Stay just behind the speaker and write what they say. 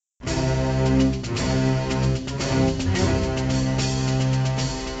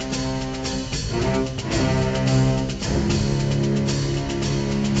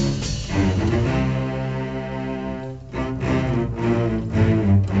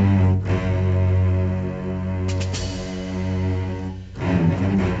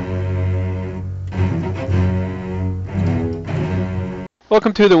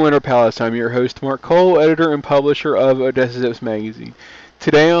Welcome to the Winter Palace. I'm your host, Mark Cole, editor and publisher of Odessa Zips magazine.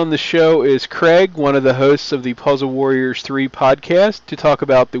 Today on the show is Craig, one of the hosts of the Puzzle Warriors 3 podcast, to talk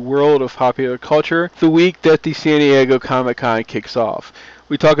about the world of popular culture the week that the San Diego Comic-Con kicks off.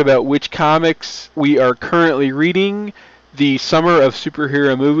 We talk about which comics we are currently reading, the summer of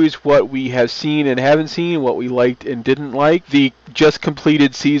superhero movies, what we have seen and haven't seen, what we liked and didn't like, the just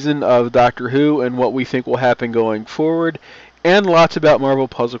completed season of Doctor Who, and what we think will happen going forward, and lots about Marvel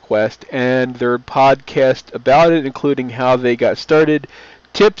Puzzle Quest and their podcast about it, including how they got started,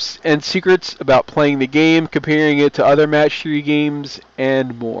 tips and secrets about playing the game, comparing it to other Match 3 games,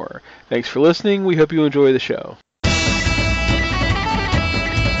 and more. Thanks for listening. We hope you enjoy the show.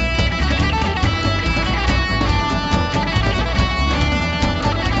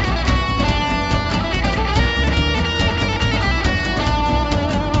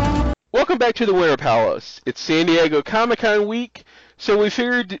 Welcome back to the Winter Palace. It's San Diego Comic-Con week, so we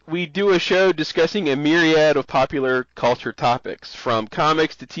figured we'd do a show discussing a myriad of popular culture topics, from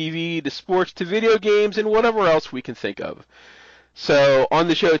comics to TV to sports to video games and whatever else we can think of. So on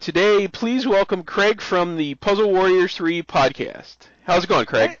the show today, please welcome Craig from the Puzzle Warriors 3 podcast. How's it going,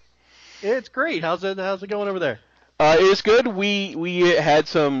 Craig? Hey, it's great. How's it going over there? It's good. We had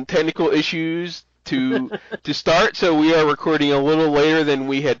some technical issues to start, so we are recording a little later than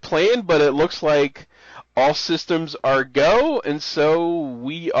we had planned, but it looks like all systems are go, and so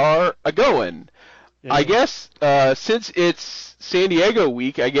we are a-going. Yeah. I guess since it's San Diego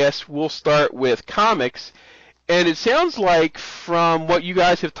week, I guess we'll start with comics, and it sounds like from what you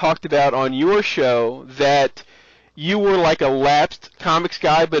guys have talked about on your show that you were like a lapsed comics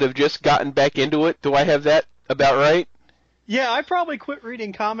guy but have just gotten back into it. Do I have that about right? Yeah, I probably quit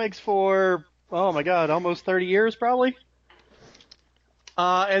reading comics for oh my God, almost 30 years probably.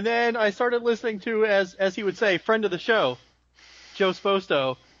 And then I started listening to, as he would say, friend of the show, Joe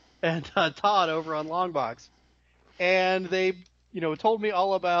Sposto and Todd over on Longbox. And they, told me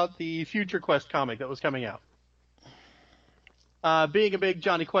all about the Future Quest comic that was coming out. Being a big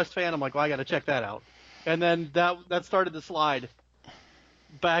Johnny Quest fan, I'm like, well, I got to check that out. And then that started the slide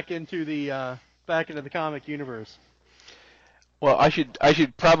back into the comic universe. Well, I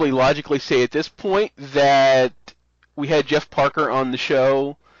should probably logically say at this point that we had Jeff Parker on the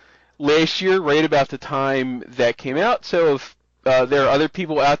show last year, right about the time that came out. So if there are other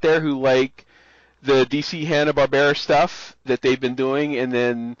people out there who like the DC Hanna-Barbera stuff that they've been doing, and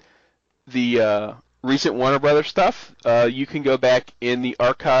then the recent Warner Brothers stuff, you can go back in the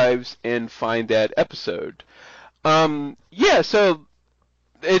archives and find that episode. Yeah, so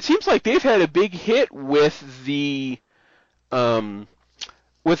it seems like they've had a big hit with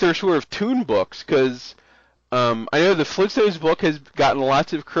with their sort of Toon books, because I know the Flintstones book has gotten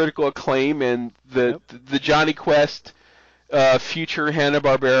lots of critical acclaim, and the Johnny Quest Future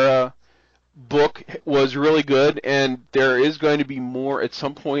Hanna-Barbera book was really good, and there is going to be more at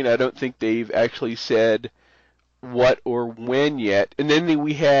some point. I don't think they've actually said what or when yet. And then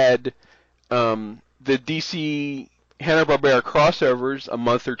we had the DC Hanna-Barbera crossovers a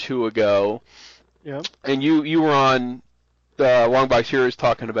month or two ago, and you were on Longbox Heroes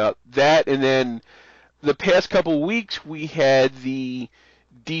talking about that, and then the past couple weeks we had the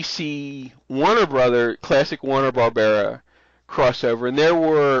DC classic Warner Barbera crossover, and there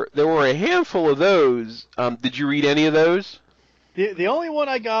were a handful of those. Did you read any of those? The only one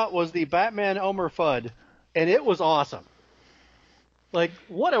I got was the Batman Elmer Fudd, and it was awesome. Like,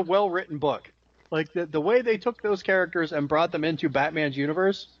 what a well-written book. Like, the way they took those characters and brought them into Batman's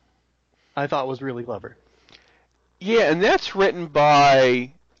universe, I thought was really clever. Yeah, and that's written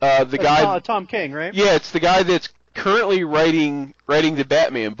by the guy Tom King, right? Yeah, it's the guy that's currently writing the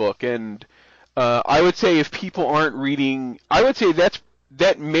Batman book, and I would say if people aren't reading, I would say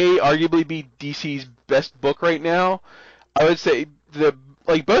that may arguably be DC's best book right now. I would say both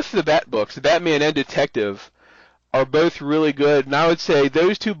of the Bat books, the Batman and Detective, are both really good, and I would say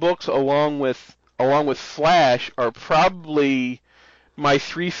those two books along with Flash are probably my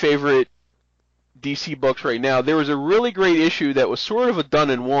three favorite DC books right now. There was a really great issue that was sort of a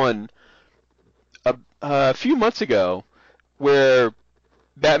done-in-one a few months ago where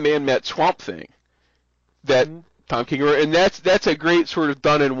Batman met Swamp Thing that Tom King wrote, and that's a great sort of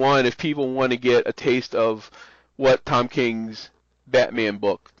done-in-one if people want to get a taste of what Tom King's Batman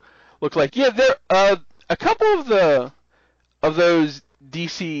book look like. Yeah, there a couple of those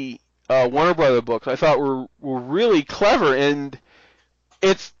DC Warner Brother books I thought were really clever, and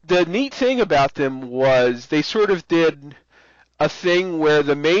it's the neat thing about them was they sort of did a thing where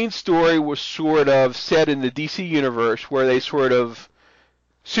the main story was sort of set in the DC universe, where they sort of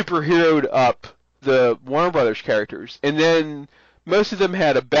superheroed up the Warner Brothers characters, and then most of them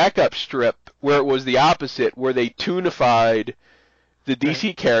had a backup strip where it was the opposite, where they toonified the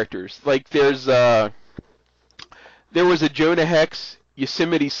DC characters. Like there was a Jonah Hex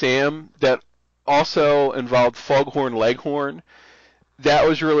Yosemite Sam that also involved Foghorn Leghorn. That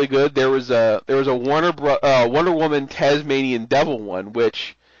was really good. There was a Wonder Woman Tasmanian Devil one,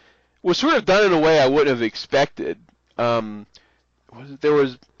 which was sort of done in a way I wouldn't have expected. There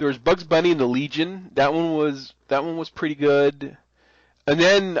was Bugs Bunny and the Legion. That one was pretty good. And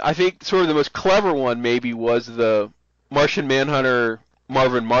then I think sort of the most clever one maybe was the Martian Manhunter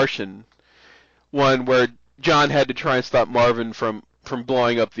Marvin Martian one, where John had to try and stop Marvin from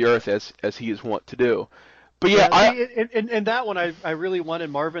blowing up the Earth as he is wont to do. But yeah, in that one I really wanted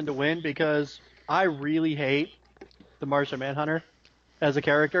Marvin to win because I really hate the Martian Manhunter as a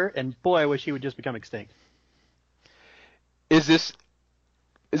character, and boy, I wish he would just become extinct. Is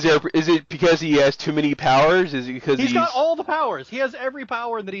it because he has too many powers? Is it because he's got all the powers? He has every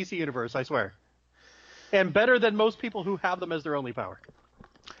power in the DC universe, I swear. And better than most people who have them as their only power.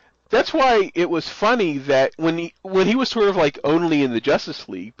 That's why it was funny that when he was sort of like only in the Justice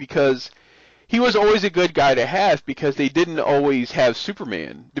League, because he was always a good guy to have because they didn't always have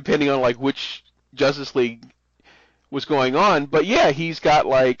Superman, depending on like which Justice League was going on. But yeah, he's got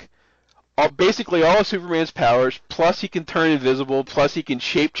like basically all of Superman's powers, plus he can turn invisible, plus he can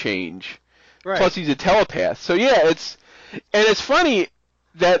shape change, right. Plus he's a telepath. So yeah, it's funny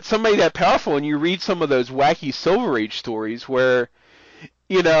that somebody that powerful, and you read some of those wacky Silver Age stories where,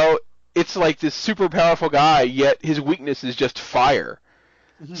 you know, it's like this super powerful guy, yet his weakness is just fire.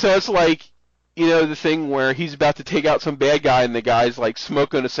 Mm-hmm. So it's like, you know, the thing where he's about to take out some bad guy, and the guy's like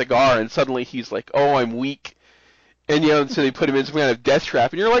smoking a cigar, and suddenly he's like, "Oh, I'm weak," and you know, and so they put him in some kind of death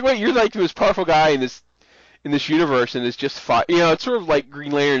trap, and you're like, "Wait, you're like the most powerful guy in this universe, and it's just fire." You know, it's sort of like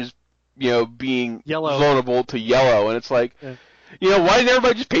Green Lantern's, you know, being yellow. Vulnerable to yellow, and it's like, yeah. You know, why didn't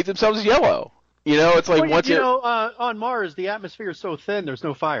everybody just paint themselves yellow? You know, it's like on Mars the atmosphere is so thin, there's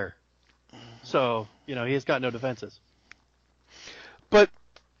no fire, so you know he's got no defenses. But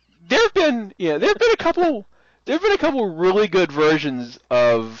there've been a couple really good versions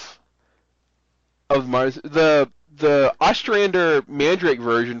of Mars. The Ostrander Mandrake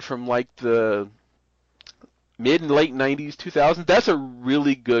version from like the mid and late 90s, 2000s. That's a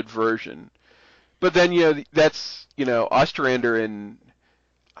really good version. But then that's Ostrander and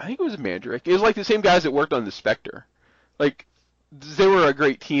I think it was Mandrake. It was like the same guys that worked on the Spectre. Like they were a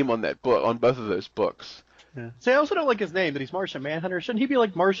great team on that book, on both of those books. Yeah. See, I also don't like his name, that he's Martian Manhunter. Shouldn't he be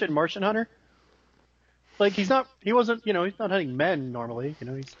like Martian Hunter? Like he's not hunting men normally,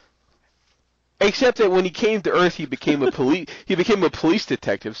 he's... Except that when he came to Earth, he became a police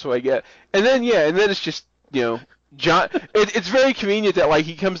detective, so I get. And then it's just, John, it's very convenient that like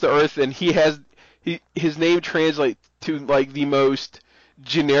he comes to Earth and his name translates to like the most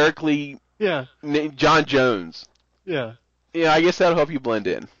generically named John Jones. Yeah. Yeah, I guess that'll help you blend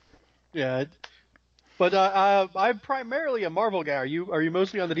in. Yeah. But I'm primarily a Marvel guy. Are you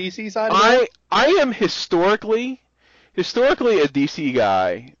mostly on the DC side? I am historically a DC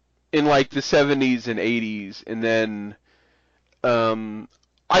guy in like the 70s and 80s, and then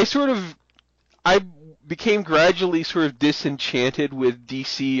I became gradually sort of disenchanted with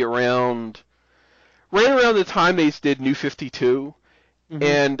DC right around the time they did New 52, mm-hmm.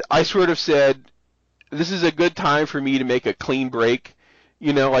 And I sort of said, this is a good time for me to make a clean break.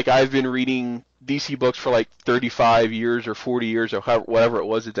 Like I've been reading DC books for like 35 years or 40 years or whatever it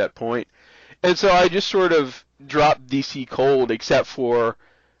was at that point. And so I just sort of dropped DC cold, except for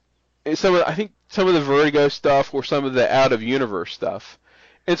some of the Vertigo stuff or some of the out-of-universe stuff.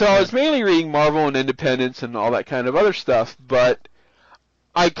 And so I was mainly reading Marvel and Independence and all that kind of other stuff, but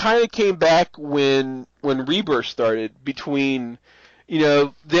I kind of came back when Rebirth started, between,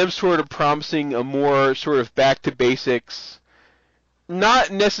 them sort of promising a more sort of back-to-basics, not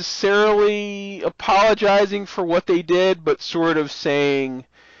necessarily apologizing for what they did, but sort of saying,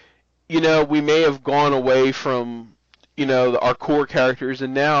 we may have gone away from, our core characters,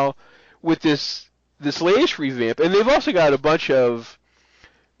 and now with this latest revamp, and they've also got a bunch of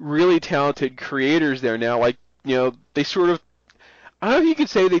really talented creators there now, like, they sort of, I don't know if you could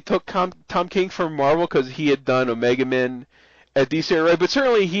say they took Tom King from Marvel because he had done Omega Men at DC, right? But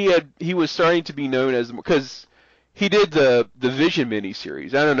certainly he was starting to be known as, because he did the Vision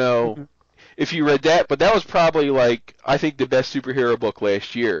miniseries. I don't know if you read that, but that was probably like I think the best superhero book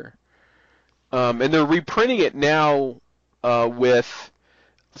last year. And they're reprinting it now with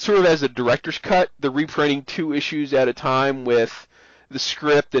sort of as a director's cut. They're reprinting 2 issues at a time with the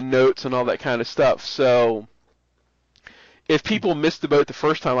script and notes and all that kind of stuff. So if people missed the boat the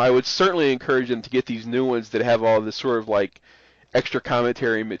first time, I would certainly encourage them to get these new ones that have all this sort of like extra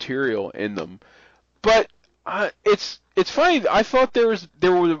commentary material in them. But it's funny. I thought there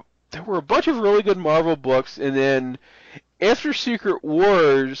were a bunch of really good Marvel books, and then after Secret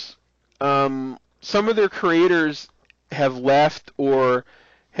Wars, some of their creators have left or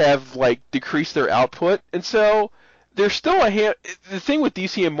have like decreased their output, and so there's still the thing with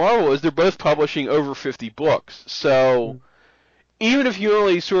DC and Marvel is they're both publishing over 50 books. So even if you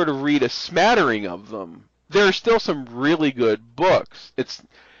only sort of read a smattering of them, there are still some really good books.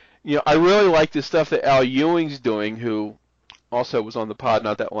 I really like the stuff that Al Ewing's doing, who also was on the pod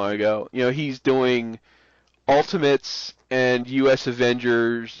not that long ago. He's doing Ultimates and U.S.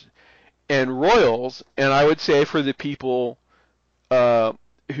 Avengers and Royals, and I would say for the people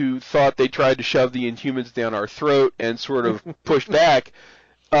who thought they tried to shove the Inhumans down our throat and sort of push back,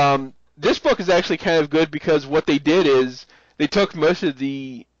 this book is actually kind of good because what they did is they took most of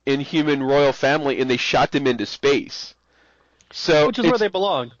the Inhuman royal family and they shot them into space. So which is where they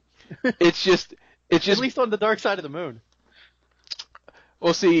belong. It's just at least on the dark side of the moon.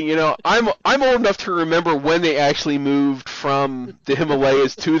 Well, see, I'm old enough to remember when they actually moved from the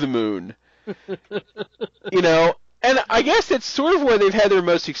Himalayas to the moon. And I guess that's sort of where they've had their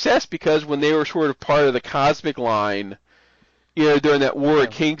most success, because when they were sort of part of the Cosmic Line, during that War of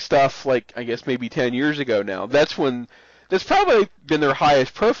Kings stuff, like I guess maybe 10 years ago now, that's probably been their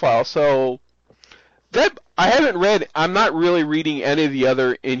highest profile. So that I haven't read. I'm not really reading any of the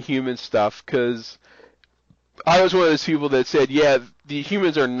other Inhuman stuff because I was one of those people that said, yeah, the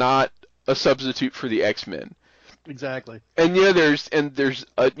humans are not a substitute for the X-Men. Exactly. And there's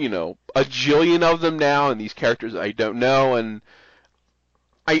a jillion of them now, and these characters I don't know. And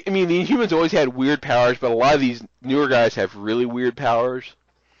I mean, the Inhumans always had weird powers, but a lot of these newer guys have really weird powers.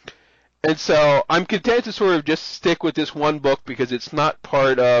 And so I'm content to sort of just stick with this one book because it's not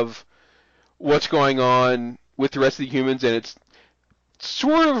part of what's going on with the rest of the humans, and it's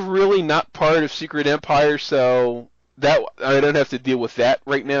sort of really not part of Secret Empire, so that I don't have to deal with that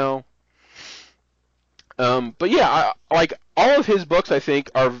right now. But yeah, like all of his books I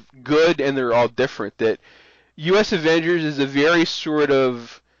think are good, and they're all different. That U.S. Avengers is a very sort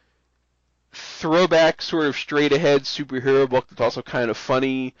of throwback, sort of straight-ahead superhero book that's also kind of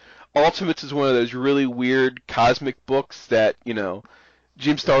funny. Ultimates is one of those really weird cosmic books that,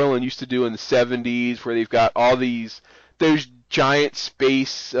 Jim Starlin used to do in the 70s, where they've got all those giant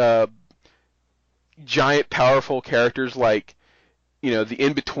space, giant powerful characters like, the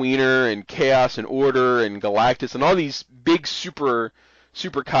In-Betweener and Chaos and Order and Galactus and all these big super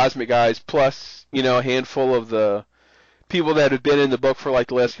cosmic guys, plus, a handful of the people that have been in the book for like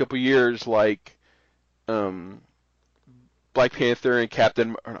the last couple of years, like Black Panther and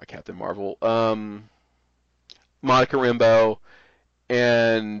not Captain Marvel, Monica Rambeau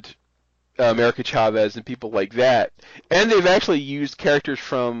and America Chavez and people like that. And they've actually used characters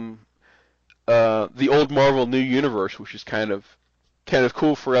from the old Marvel New Universe, which is kind of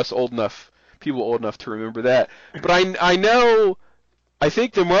cool for us people old enough to remember that. But I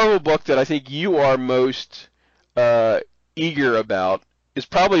think the Marvel book that I think you are most eager about is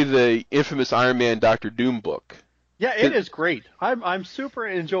probably the infamous Iron Man Doctor Doom book. Yeah, it is great. I'm super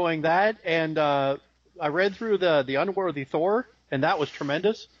enjoying that, and I read through the Unworthy Thor, and that was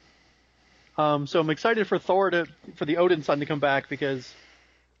tremendous. So I'm excited for for the Odin Son to come back, because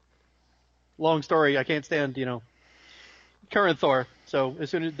long story, I can't stand current Thor. So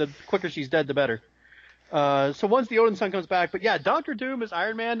the quicker she's dead, the better. So once the Odin Son comes back, but yeah, Doctor Doom as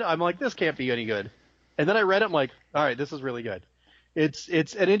Iron Man, I'm like, this can't be any good. And then I read it, I'm like, all right, this is really good. It's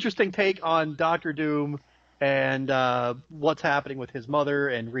an interesting take on Doctor Doom and what's happening with his mother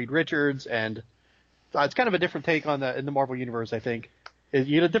and Reed Richards, and it's kind of a different take on in the Marvel Universe, I think. You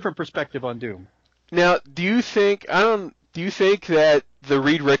get a different perspective on Doom. Now, do you think that the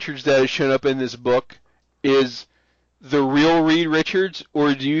Reed Richards that has shown up in this book is the real Reed Richards,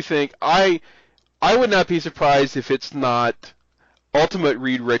 or do you think I would not be surprised if it's not Ultimate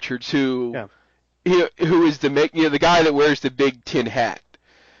Reed Richards who is the guy that wears the big tin hat?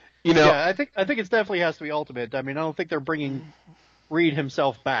 Yeah, I think it definitely has to be Ultimate. I mean, I don't think they're bringing Reed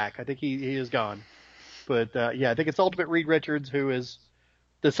himself back. I think he is gone. But I think it's Ultimate Reed Richards, who is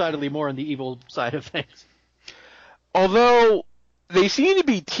decidedly more on the evil side of things. Although they seem to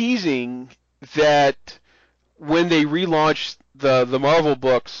be teasing that when they relaunched the Marvel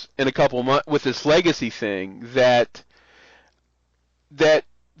books in a couple months with this Legacy thing, that the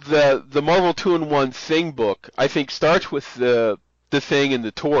Marvel 2-in-1 Thing book, I think, starts with the Thing and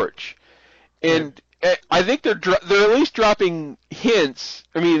the Torch, and I think they're at least dropping hints.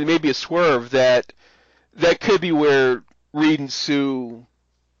 I mean, maybe a swerve that could be where Reed and Sue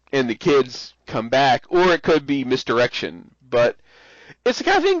and the kids come back, or it could be misdirection. But it's the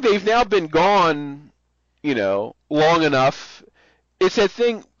kind of thing, they've now been gone, long enough. It's that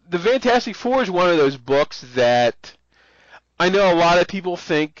thing. The Fantastic Four is one of those books that I know a lot of people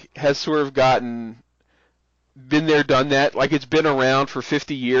think has sort of been there, done that. Like, it's been around for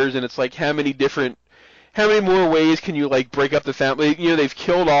 50 years, and it's like, how many more ways can you, like, break up the family? They've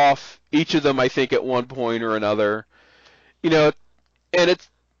killed off each of them, I think, at one point or another. And it's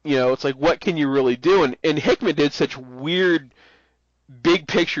like, what can you really do? And Hickman did such weird, big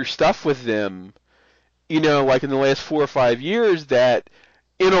picture stuff with them, like in the last 4 or 5 years, that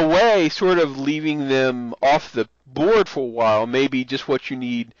in a way, sort of leaving them off the board for a while, maybe just what you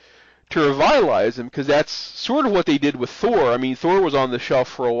need to revitalize them, because that's sort of what they did with Thor. I mean, Thor was on the shelf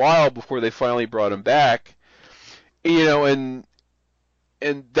for a while before they finally brought him back, and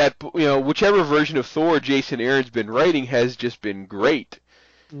that, whichever version of Thor Jason Aaron's been writing has just been great.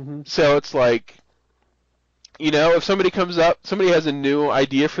 Mm-hmm. So it's like, if somebody has a new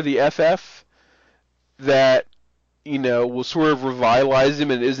idea for the FF that, will sort of revitalize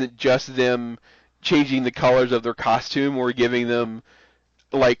them, and isn't just them changing the colors of their costume or giving them,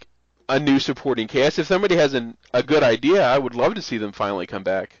 like, a new supporting cast. If somebody has a good idea, I would love to see them finally come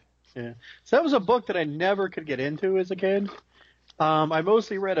back. Yeah. So that was a book that I never could get into as a kid. I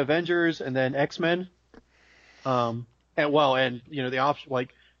mostly read Avengers and then X-Men. The option,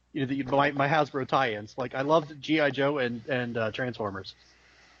 like, my Hasbro tie-ins. Like, I loved G.I. Joe and Transformers.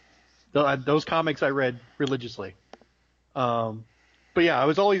 Those comics I read religiously. But yeah, I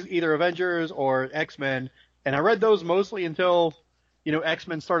was always either Avengers or X-Men, and I read those mostly until,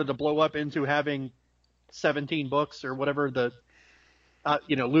 X-Men started to blow up into having 17 books or whatever the,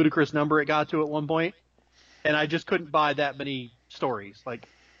 ludicrous number it got to at one point. And I just couldn't buy that many stories. Like,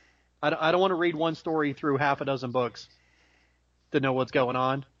 I don't want to read one story through half a dozen books to know what's going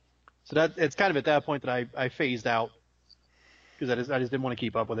on. So it's kind of at that point that I phased out, because I just didn't want to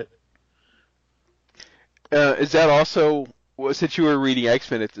keep up with it. Is that also, since you were reading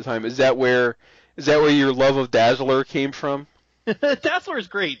X-Men at the time, is that where your love of Dazzler came from? Dazzler is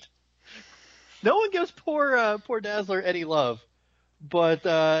great. No one gives poor Dazzler any love,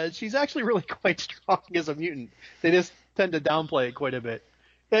 but she's actually really quite strong as a mutant. They just tend to downplay it quite a bit.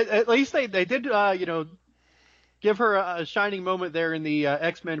 At least they did, give her a shining moment there in the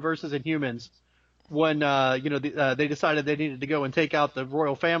X-Men versus Inhumans, when they decided they needed to go and take out the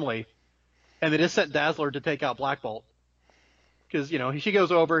royal family, and they just sent Dazzler to take out Black Bolt. Because, she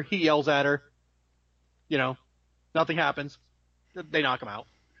goes over, he yells at her, nothing happens. They knock him out.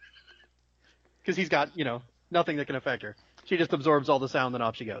 Because he's got, nothing that can affect her. She just absorbs all the sound and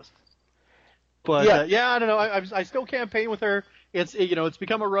off she goes. But, I don't know. I still campaign with her. It's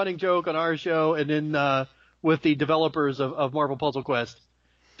become a running joke on our show, and then with the developers of Marvel Puzzle Quest,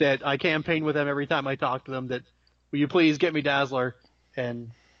 that I campaign with them every time I talk to them that, will you please get me Dazzler?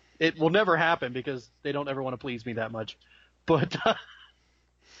 And it will never happen because they don't ever want to please me that much. But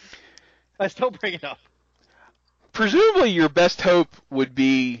I still bring it up. Presumably your best hope would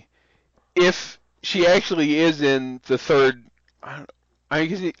be if she actually is in the third, can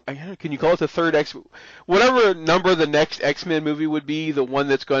you call it the third X, whatever number the next X-Men movie would be, the one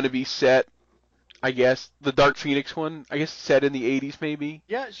that's going to be set, I guess, the Dark Phoenix one, I guess set in the 80s maybe?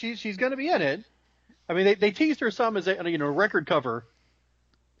 Yeah, she's going to be in it. I mean, they teased her some as a record cover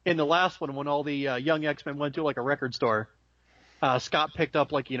in the last one when all the young X-Men went to like a record store. Scott picked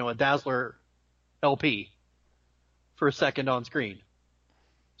up like, a Dazzler LP for a second on screen.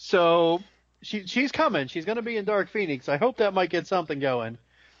 So she's coming. She's going to be in Dark Phoenix. I hope that might get something going.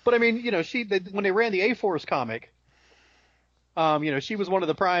 But I mean, when they ran the A-Force comic, she was one of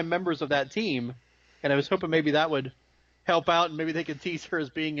the prime members of that team, and I was hoping maybe that would help out, and maybe they could tease her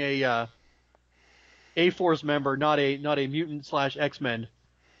as being a A-Force member, not a mutant / X-Men,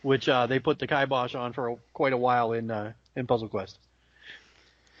 which they put the kibosh on for quite a while in Puzzle Quest.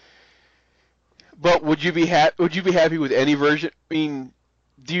 But would you be happy with any version? I mean,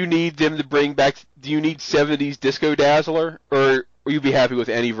 do you need them to bring back? Do you need 70s Disco Dazzler, or will you be happy with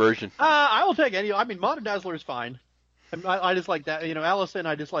any version? I will take any. I mean, Modern Dazzler is fine. I just like that. Allison,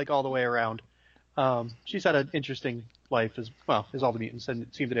 I just like all the way around. She's had an interesting life as well as all the mutants seem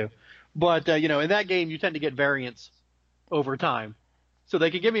to do. But in that game, you tend to get variants over time. So they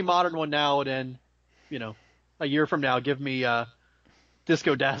could give me modern one now, and then, a year from now give me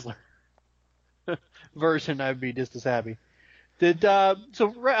Disco Dazzler version, I'd be just as happy. Right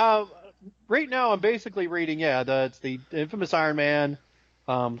now I'm basically reading it's the infamous Iron Man,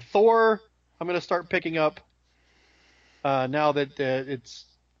 Thor. I'm gonna start picking up now that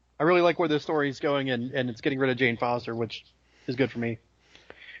I really like where the story's going and it's getting rid of Jane Foster, which is good for me.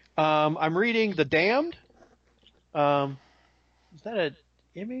 I'm reading The Damned. Is that an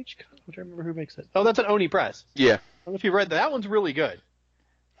Image? I'm trying to remember who makes it. Oh, that's an Oni Press. Yeah. I don't know if you read that. That one's really good.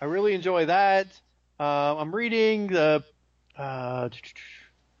 I really enjoy that. I'm reading the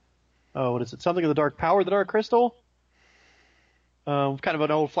what is it? Something of the Dark Power, the Dark Crystal. Kind of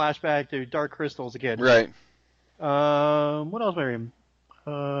an old flashback to Dark Crystal as a kid. Right. What else am I reading?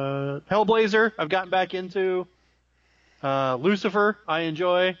 Hellblazer, I've gotten back into. Lucifer, I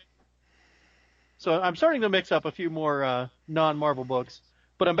enjoy. So I'm starting to mix up a few more non-Marvel books,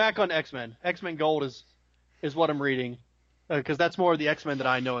 but I'm back on X-Men. X-Men Gold is what I'm reading, because that's more of the X-Men that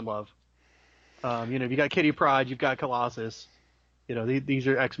I know and love. You got Kitty Pryde, you've got Colossus. These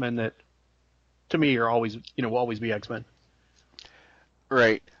are X-Men that, to me, are always, will always be X-Men.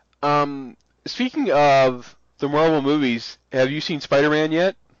 Right. Speaking of the Marvel movies, have you seen Spider-Man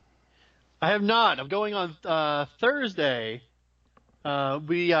yet? I have not. I'm going on Thursday.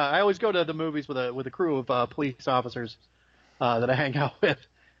 I always go to the movies with a crew of police officers that I hang out with,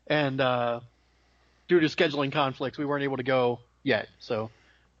 and due to scheduling conflicts, we weren't able to go yet. So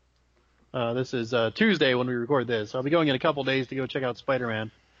this is Tuesday when we record this. I'll be going in a couple days to go check out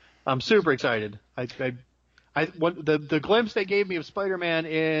Spider-Man. I'm super excited. The glimpse they gave me of Spider-Man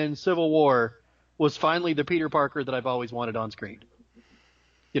in Civil War was finally the Peter Parker that I've always wanted on screen.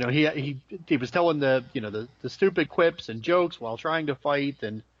 He was telling the stupid quips and jokes while trying to fight,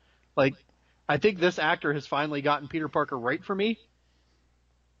 and I think this actor has finally gotten Peter Parker right for me.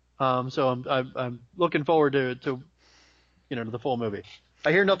 So I'm looking forward to the full movie.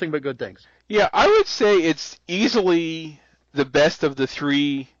 I hear nothing but good things. Yeah, I would say it's easily the best of the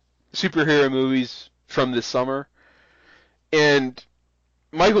 3 superhero movies from this summer, and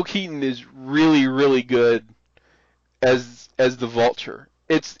Michael Keaton is really, really good as the Vulture.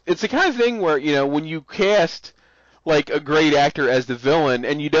 It's the kind of thing where, when you cast a great actor as the villain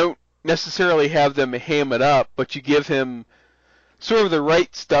and you don't necessarily have them ham it up, but you give him sort of the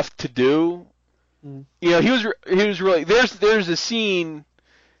right stuff to do. He was really there's a scene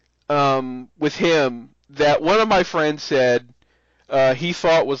with him that one of my friends said he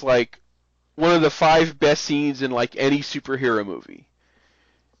thought was one of the 5 best scenes in any superhero movie.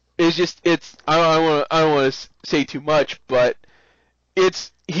 It's I don't want to say too much, but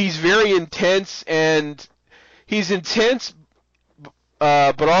he's very intense, and he's intense,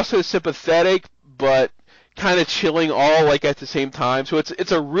 but also sympathetic, but kind of chilling all at the same time. So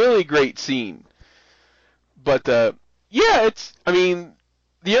it's a really great scene. But the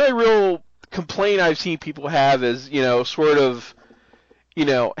only real complaint I've seen people have is sort of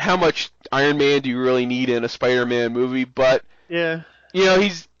how much Iron Man do you really need in a Spider-Man movie? But yeah,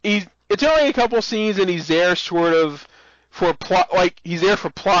 he's it's only a couple scenes, and he's there sort of for plot, he's there for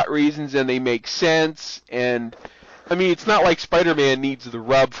plot reasons, and they make sense. And it's not like Spider-Man needs the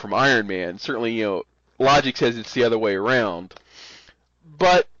rub from Iron Man. Certainly, logic says it's the other way around.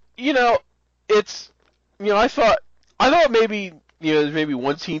 But I thought maybe there's maybe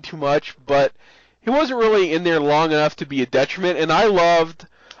one scene too much, but he wasn't really in there long enough to be a detriment. And I loved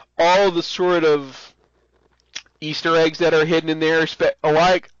all the sort of Easter eggs that are hidden in there. It's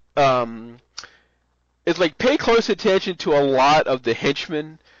pay close attention to a lot of the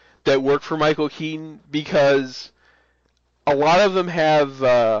henchmen that work for Michael Keaton, because a lot of them have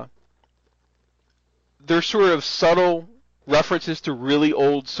they're sort of subtle references to really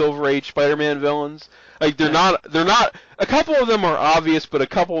old Silver Age Spider-Man villains. They're not a couple of them are obvious, but a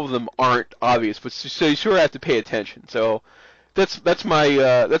couple of them aren't obvious. But so you sort of have to pay attention. So that's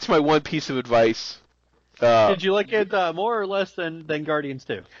my one piece of advice. Did you like it more or less than Guardians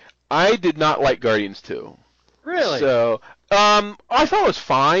 2? I did not like Guardians 2. Really? So, I thought it was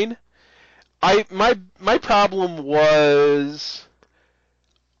fine. My problem was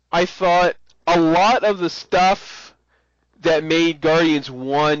I thought a lot of the stuff that made Guardians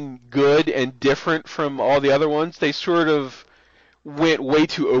 1 good and different from all the other ones, they sort of went way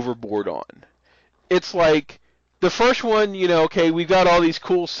too overboard on. It's the first one, we've got all these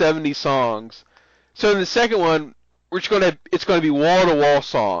cool 70s songs. So in the second one, it's going to be wall-to-wall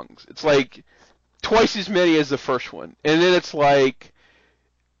songs. It's twice as many as the first one. And then it's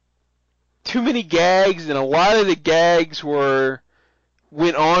too many gags, and a lot of the gags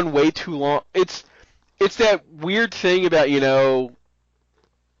went on way too long. It's that weird thing about,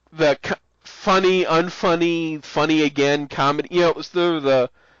 the funny, unfunny, funny again comedy. It was the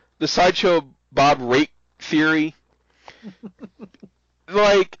Sideshow Bob rake theory.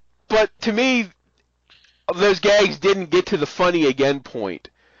 But to me, those gags didn't get to the funny again point.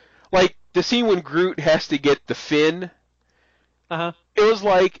 Like the scene when Groot has to get the fin. It was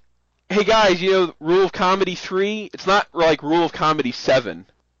like, hey guys, rule of comedy 3. It's not like rule of comedy 7.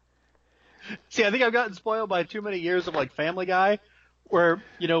 See, I think I've gotten spoiled by too many years of like Family Guy, where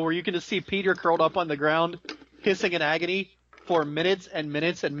you can just see Peter curled up on the ground, hissing in agony for minutes and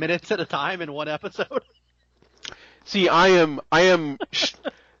minutes and minutes at a time in one episode. See, I am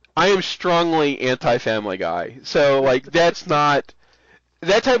strongly anti-Family Guy, so like that's not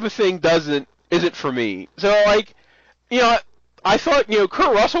that type of thing isn't for me. So like, I thought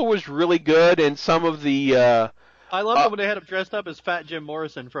Kurt Russell was really good, and some of the I loved it when they had him dressed up as Fat Jim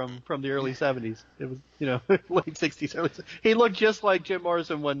Morrison from the early 70s. It was, late 60s, early 70s. He looked just like Jim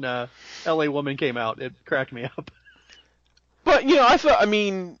Morrison when L.A. Woman came out. It cracked me up. But, I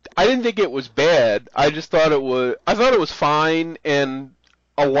didn't think it was bad. I thought it was fine and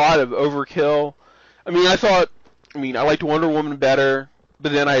a lot of overkill. I liked Wonder Woman better,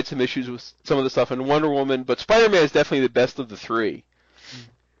 but then I had some issues with some of the stuff in Wonder Woman, but Spider-Man is definitely the best of the 3.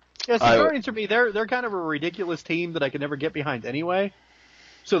 Yeah, so Guardians for me, they're kind of a ridiculous team that I could never get behind anyway.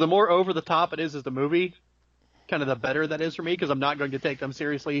 So the more over the top it is as the movie, kind of the better that is for me, because I'm not going to take them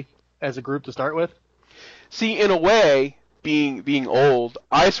seriously as a group to start with. See, in a way, being old,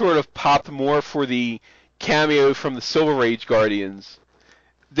 I sort of popped more for the cameo from the Silver Age Guardians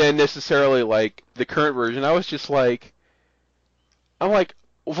than necessarily like the current version. I was just like,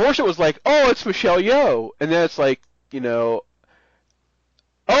 first it was like, oh, it's Michelle Yeoh, and then it's like,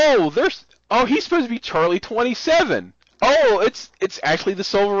 he's supposed to be Charlie 27. Oh, it's actually the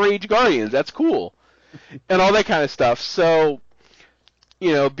Silver Age Guardians. That's cool, and all that kind of stuff. So,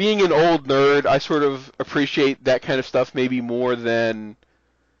 being an old nerd, I sort of appreciate that kind of stuff maybe more than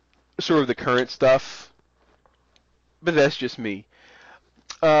sort of the current stuff. But that's just me.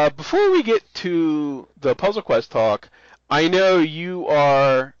 Before we get to the Puzzle Quest talk, I know you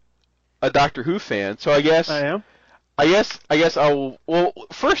are a Doctor Who fan, so I guess I am. I guess I'll. Well,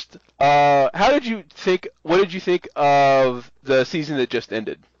 first, what did you think of the season that just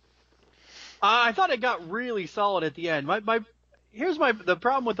ended? I thought it got really solid at the end. Here's the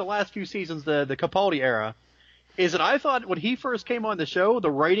problem with the last few seasons, the Capaldi era, is that I thought when he first came on the show,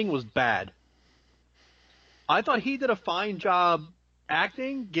 the writing was bad. I thought he did a fine job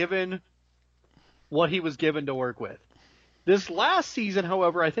acting, given what he was given to work with. This last season,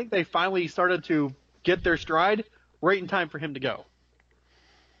 however, I think they finally started to get their stride right in time for him to go.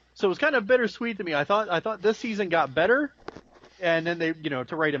 So it was kind of bittersweet to me. I thought this season got better, and then they,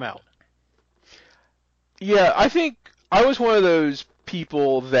 to write him out. Yeah, I think I was one of those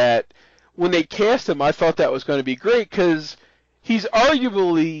people that when they cast him, I thought that was going to be great because he's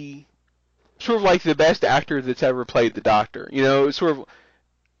arguably sort of like the best actor that's ever played the Doctor. It's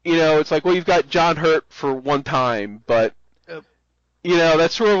like, well, you've got John Hurt for one time, but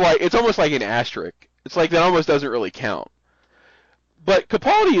that's sort of like, it's almost like an asterisk. It's like that almost doesn't really count. But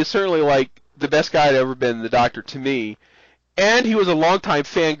Capaldi is certainly like the best guy that ever been the Doctor to me, and he was a longtime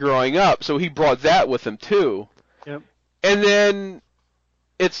fan growing up, so he brought that with him too. Yep. And then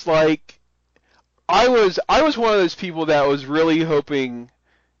it's like I was one of those people that was really hoping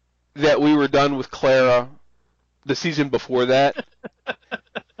that we were done with Clara the season before that.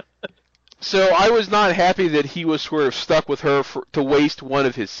 So I was not happy that he was sort of stuck with her to waste one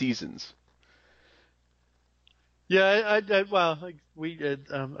of his seasons. Yeah, as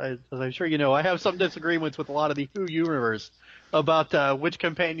I'm sure you know, I have some disagreements with a lot of the Who universe about which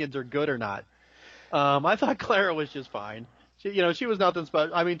companions are good or not. I thought Clara was just fine. She was nothing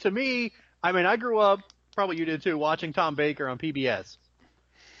special. To me, I grew up, probably you did too, watching Tom Baker on PBS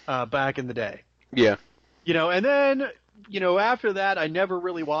back in the day. Yeah. And then, after that, I never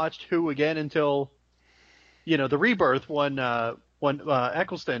really watched Who again until, the Rebirth when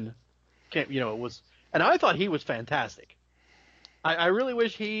Eccleston came, it was. And I thought he was fantastic. I really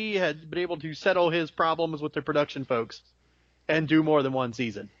wish he had been able to settle his problems with the production folks and do more than one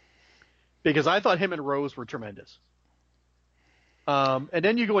season. Because I thought him and Rose were tremendous. And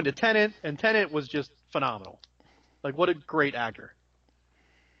then you go into Tennant, and Tennant was just phenomenal. Like, what a great actor.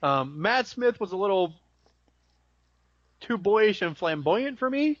 Matt Smith was a little too boyish and flamboyant for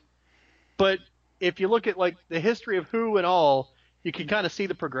me. But if you look at, like, the history of Who and all, you can kind of see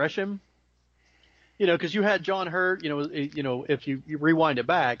the progression. Because you had John Hurt, if you rewind it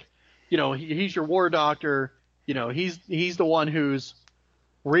back, he's your war doctor. He's the one who's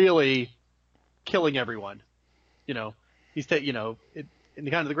really killing everyone. in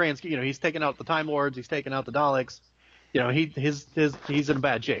the kind of the grand scheme, he's taken out the Time Lords, he's taken out the Daleks. He's in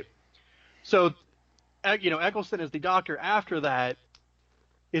bad shape. So, Eccleston as the Doctor after that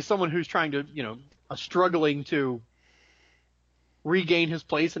is someone who's trying to, struggling to regain his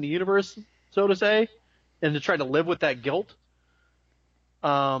place in the universe, so to say, and to try to live with that guilt.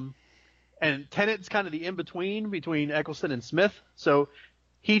 And Tennant's kind of the in-between between Eccleston and Smith. So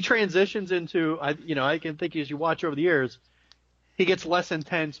he transitions into, I can think as you watch over the years, he gets less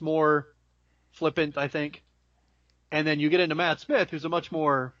intense, more flippant, I think. And then you get into Matt Smith, who's a much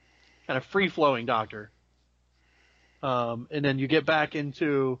more kind of free-flowing Doctor. And then you get back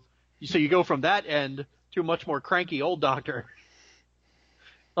into, so you go from that end to a much more cranky old Doctor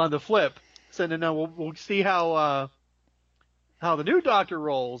on the flip. So then we'll see how the new Doctor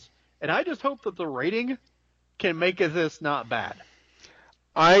rolls. And I just hope that the rating can make this not bad.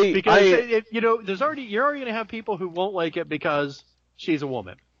 You're already going to have people who won't like it because she's a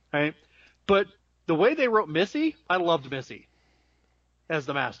woman, right? But the way they wrote Missy, I loved Missy as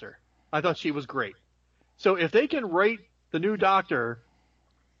the Master. I thought she was great. So if they can write the new Doctor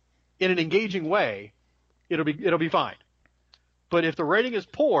in an engaging way, it'll be fine. But if the rating is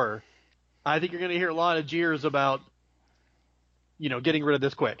poor, I think you're going to hear a lot of jeers about, getting rid of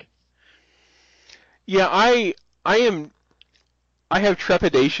this quick. Yeah, I have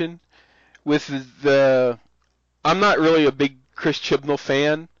trepidation with I'm not really a big Chris Chibnall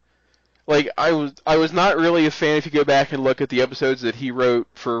fan. Like I was not really a fan if you go back and look at the episodes that he wrote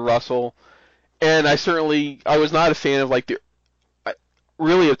for Russell, and I was not a fan of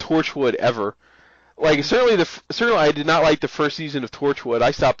really of Torchwood ever. Like certainly I did not like the first season of Torchwood.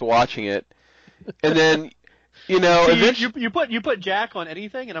 I stopped watching it, and then you put Jack on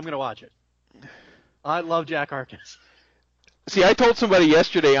anything, and I'm going to watch it. I love Jack Harkness. See, I told somebody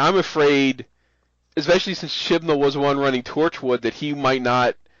yesterday I'm afraid, especially since Chibnall was the one running Torchwood, that he might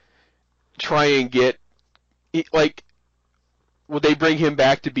not try and get, would they bring him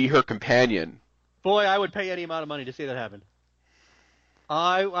back to be her companion? Boy, I would pay any amount of money to see that happen.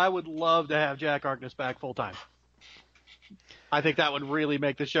 I would love to have Jack Harkness back full time. I think that would really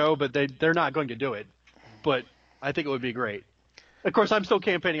make the show, but they're not going to do it. But I think it would be great. Of course, I'm still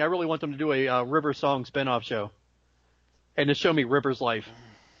campaigning. I really want them to do a River Song spinoff show, and to show me River's life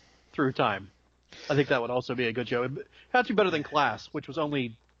through time. I think that would also be a good show. It had to be better than Class, which was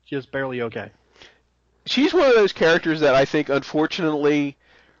only just barely okay. She's one of those characters that I think, unfortunately,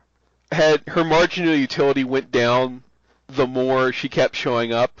 had her marginal utility went down the more she kept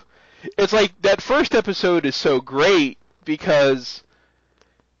showing up. It's like that first episode is so great because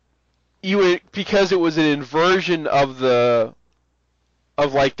it was an inversion of the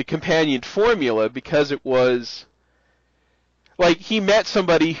companion formula, because it was like he met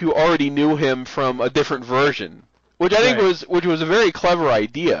somebody who already knew him from a different version, which I think was a very clever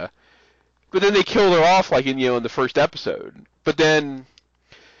idea. But then they killed her off in the first episode. But then,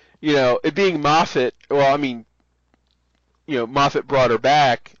 it being Moffat, Moffat brought her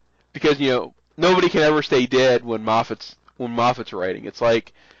back because nobody can ever stay dead when Moffat's writing. It's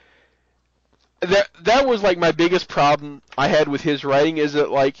like that was my biggest problem I had with his writing, is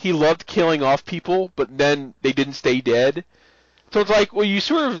that he loved killing off people, but then they didn't stay dead. So it's you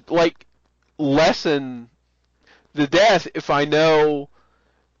sort of lessen the death if I know,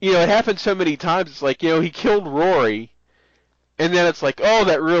 it happened so many times. It's he killed Rory, and then it's oh,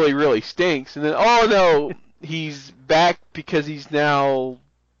 that really, really stinks, and then oh no, he's back because he's now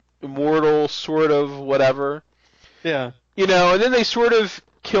immortal, sort of, whatever. Yeah. And then they sort of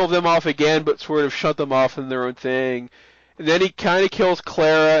kill them off again, but sort of shut them off in their own thing. And then he kind of kills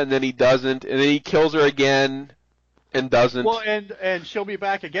Clara, and then he doesn't, and then he kills her again and doesn't. Well, and she'll be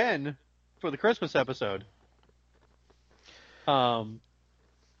back again for the Christmas episode. From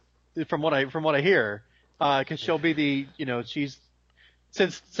what I hear, because she'll be she's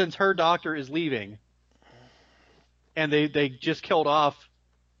since her doctor is leaving, and they just killed off.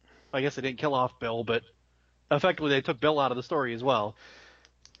 I guess they didn't kill off Bill, but effectively they took Bill out of the story as well.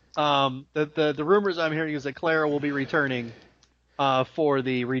 The rumors I'm hearing is that Clara will be returning for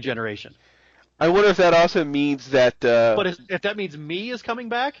the regeneration. I wonder if that also means that. But if that means Me is coming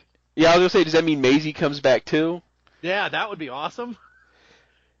back? Yeah, I was gonna say, does that mean Maisie comes back too? Yeah, that would be awesome.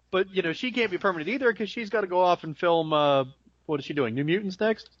 But she can't be permanent either because she's got to go off and film. What is she doing? New Mutants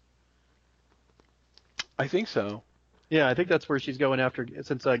next? I think so. Yeah, I think that's where she's going after,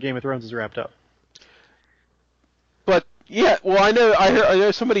 since Game of Thrones is wrapped up. But yeah, well, I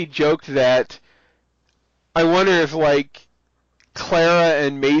know somebody joked that I wonder if Clara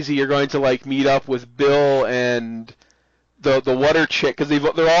and Maisie are going to meet up with Bill and the water chick, because they're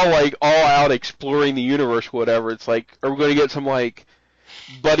all all out exploring the universe, whatever. It's are we going to get some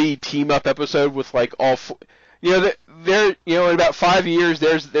buddy team up episode with like all. There, in about 5 years,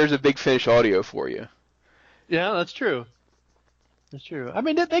 there's a Big Finish audio for you. Yeah, that's true. That's true. I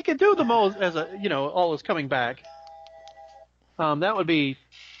mean, they could do them all as all is coming back. That would be,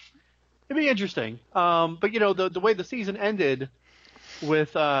 it'd be interesting. But the way the season ended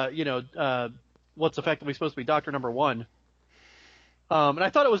with what's effectively supposed to be Doctor Number One. And I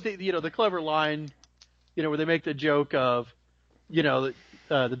thought it was the clever line, where they make the joke of, the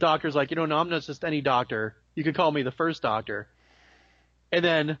doctor's like, no, I'm not just any doctor. You could call me the first doctor. And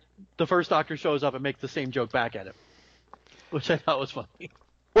then the first doctor shows up and makes the same joke back at him, which I thought was funny.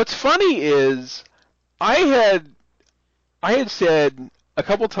 What's funny is I had said a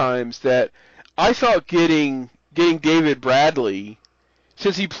couple times that I thought getting David Bradley,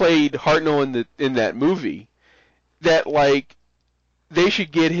 since he played Hartnell in that movie, that like they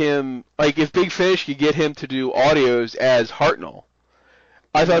should get him, like if Big Finish could get him to do audios as Hartnell.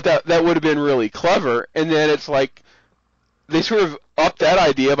 I thought that would have been really clever, and then it's like they sort of upped that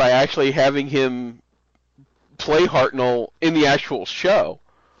idea by actually having him play Hartnell in the actual show.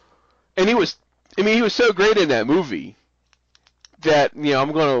 And he was so great in that movie that,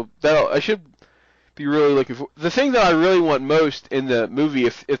 I should be really looking for. The thing that I really want most in the movie,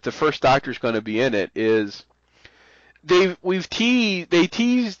 if the first Doctor's going to be in it, is they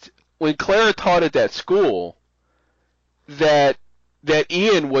teased when Clara taught at that school that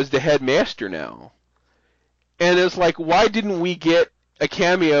Ian was the headmaster now. And it's like, why didn't we get a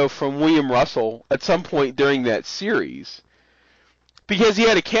cameo from William Russell at some point during that series? Because he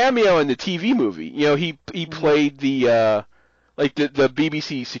had a cameo in the TV movie. He played the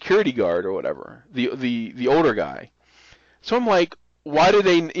BBC security guard or whatever, the older guy. So I'm like, why do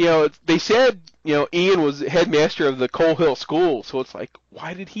they said, Ian was headmaster of the Coal Hill School, so it's like,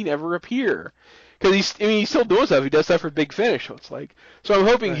 why did he never appear? Because he's still doing stuff. He does stuff for Big Finish. So it's like, so I'm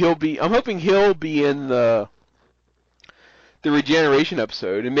hoping he'll be in the Regeneration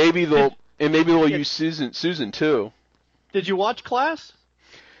episode, and maybe they'll use Susan too. Did you watch Class?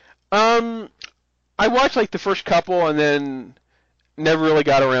 I watched like the first couple, and then never really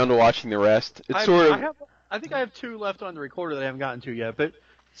got around to watching the rest. I think I have 2 left on the recorder that I haven't gotten to yet. But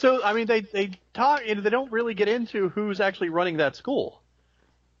so I mean, they talk. They don't really get into who's actually running that school.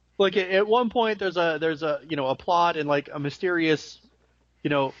 Like at one point, there's a plot and like a mysterious,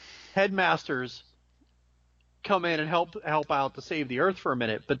 headmasters come in and help out to save the Earth for a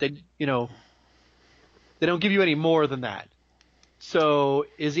minute, but they don't give you any more than that. So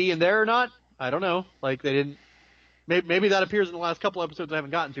is he in there or not? I don't know. Like they didn't. Maybe that appears in the last couple episodes I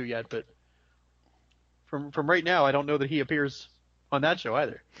haven't gotten to yet, but from right now, I don't know that he appears on that show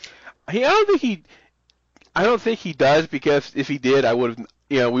either. I don't think he does, because if he did, I would have.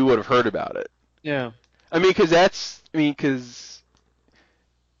 We would have heard about it. Yeah. Because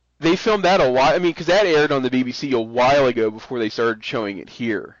they filmed that a while. Because that aired on the BBC a while ago before they started showing it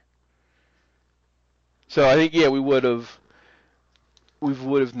here. So I think we would have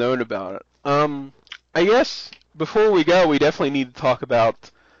known about it. I guess before we go, we definitely need to talk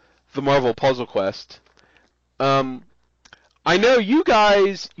about the Marvel Puzzle Quest. I know you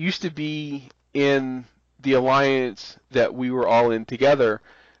guys used to be in the alliance that we were all in together.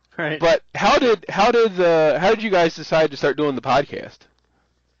 Right. But how did you guys decide to start doing the podcast?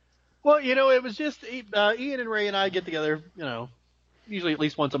 Well, it was just Ian and Ray and I get together, usually at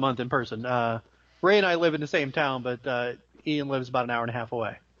least once a month in person. Ray and I live in the same town, but Ian lives about an hour and a half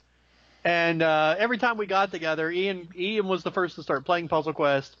away. And every time we got together, Ian was the first to start playing Puzzle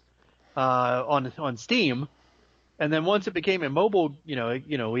Quest on Steam. And then once it became a mobile,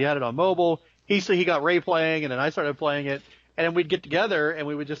 we had it on mobile. He got Ray playing, and then I started playing it. And then we'd get together, and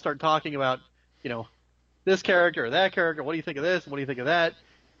we would just start talking about, this character or that character. What do you think of this? What do you think of that?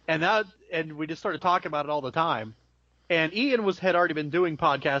 And we just started talking about it all the time. And Ian had already been doing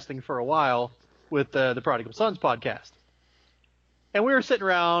podcasting for a while with the Prodigal Sons podcast. And we were sitting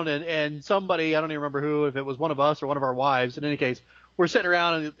around, and somebody, I don't even remember who, if it was one of us or one of our wives, in any case, we're sitting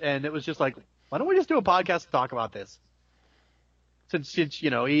around, and it was just like, why don't we just do a podcast to talk about this? Since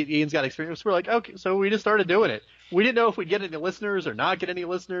Ian's got experience, we're like, okay, so we just started doing it. We didn't know if we'd get any listeners or not get any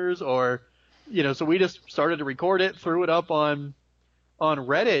listeners, or, so we just started to record it, threw it up on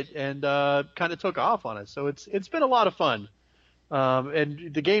Reddit, and kind of took off on it. So it's been a lot of fun.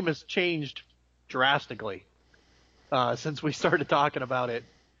 And the game has changed drastically since we started talking about it.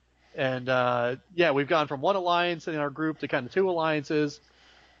 And we've gone from one alliance in our group to kind of 2 alliances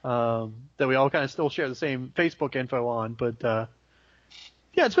that we all kind of still share the same Facebook info on. But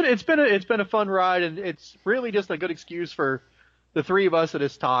it's been a fun ride, and it's really just a good excuse for the 3 of us to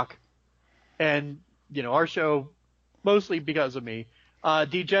just talk. And our show, mostly because of me,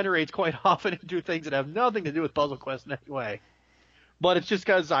 degenerates quite often into things that have nothing to do with Puzzle Quest in any way. But it's just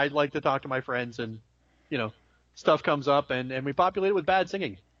because I like to talk to my friends and, stuff comes up and we populate it with bad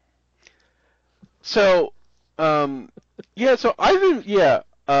singing. So, so I've been,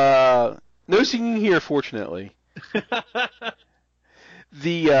 no singing here, fortunately. I've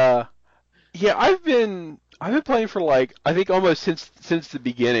been playing for I think almost since the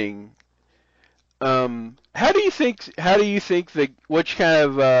beginning. How do you think what's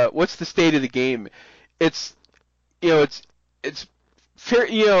the state of the game? It's fair,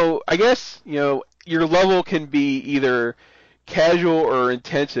 I guess, your level can be either casual or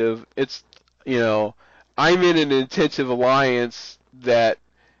intensive. It's, I'm in an intensive alliance that,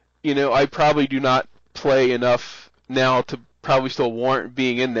 I probably do not play enough now to probably still warrant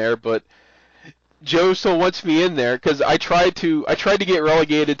being in there, but Joe still wants me in there because I tried to get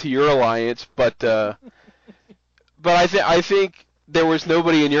relegated to your alliance, but I think there was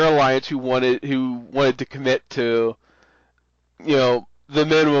nobody in your alliance who wanted to commit to, the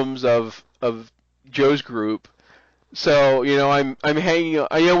minimums of Joe's group. So, I'm hanging.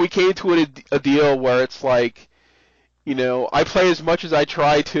 We came to a deal where it's like, I play as much as I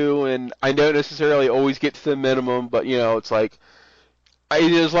try to, and I don't necessarily always get to the minimum, but it's like,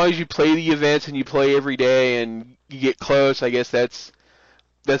 as long as you play the events and you play every day and you get close, I guess that's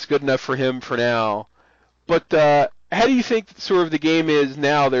good enough for him for now. But how do you think sort of the game is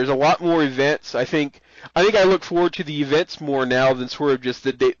now? There's a lot more events. I think I look forward to the events more now than sort of just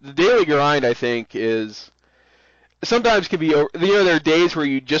the daily grind. I think is sometimes can be. There are days where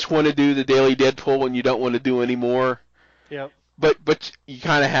you just want to do the daily Deadpool and you don't want to do any more. Yeah. But you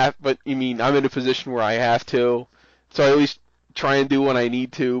kind of have. But I'm in a position where I have to, so I at least try and do what I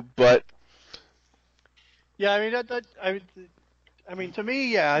need to. But yeah, to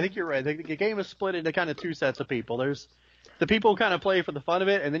me, yeah, I think you're right. The game is split into kind of two sets of people. There's the people who kind of play for the fun of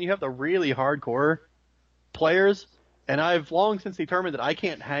it, and then you have the really hardcore players. And I've long since determined that I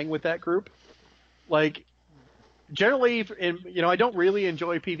can't hang with that group. Like, generally, I don't really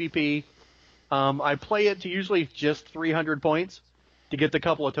enjoy PvP. I play it to usually just 300 points to get the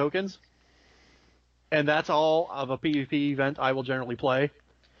couple of tokens. And that's all of a PvP event I will generally play.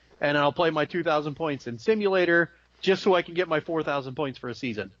 And I'll play my 2,000 points in Simulator just so I can get my 4,000 points for a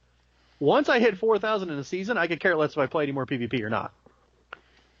season. Once I hit 4,000 in a season, I could care less if I play any more PvP or not.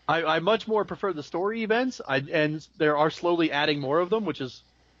 I much more prefer the story events, and there are slowly adding more of them, which is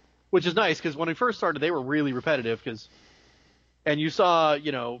nice, because when I first started, they were really repetitive, and you saw,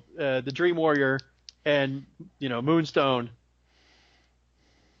 the Dream Warrior and, Moonstone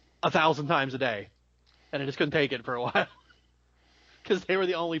 1,000 times a day. And I just couldn't take it for a while because they were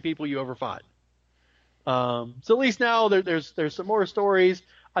the only people you ever fought. So at least now there's some more stories.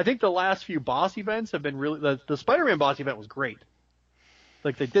 I think the last few boss events have been really the Spider-Man boss event was great.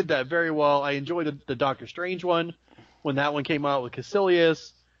 Like, they did that very well. I enjoyed the Doctor Strange one when that one came out with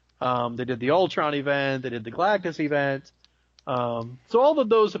Caecilius. They did the Ultron event. They did the Galactus event. So all of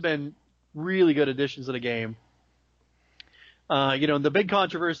those have been really good additions to the game. The big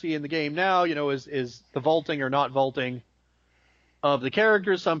controversy in the game now, is the vaulting or not vaulting of the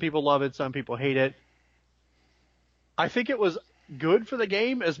characters. Some people love it, some people hate it. I think it was good for the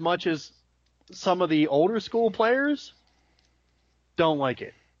game as much as some of the older school players don't like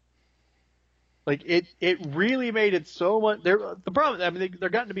it. Like, it really made it so much. The problem, there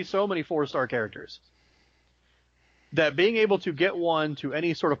gotten to be so many 4-star characters that being able to get one to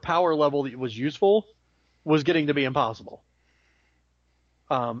any sort of power level that was useful was getting to be impossible.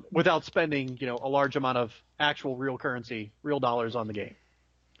 Without spending, a large amount of actual real currency, real dollars on the game.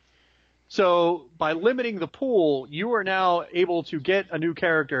 So by limiting the pool, you are now able to get a new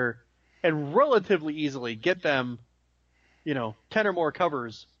character and relatively easily get them, 10 or more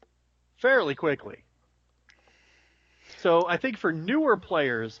covers fairly quickly. So I think for newer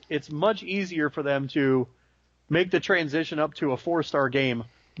players, it's much easier for them to make the transition up to a 4-star game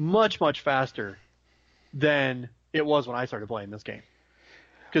much, much faster than it was when I started playing this game.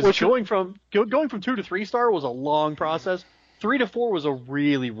 Because going from 2 to 3-star was a long process. 3 to 4 was a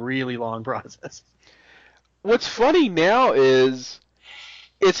really, really long process. What's funny now is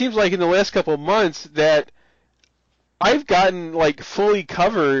it seems like in the last couple of months that I've gotten fully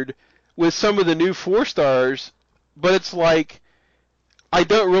covered with some of the new 4-stars, but it's like I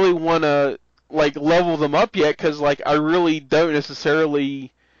don't really want to level them up yet because I really don't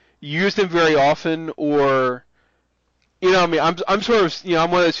necessarily use them very often, or I'm sort of,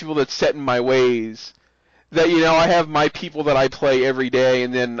 I'm one of those people that's set in my ways. That, I have my people that I play every day,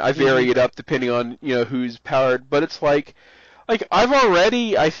 and then I vary it up depending on, who's powered. But it's I've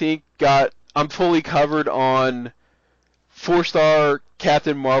already, I think, I'm fully covered on 4-star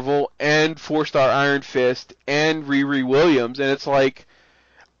Captain Marvel and 4-star Iron Fist and Riri Williams, and it's like,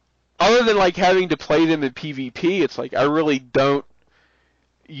 other than like having to play them in PvP, it's like I really don't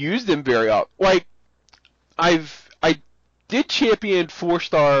use them very often. Like I did champion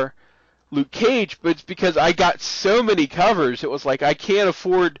 4-star Luke Cage, but it's because I got so many covers. It was like I can't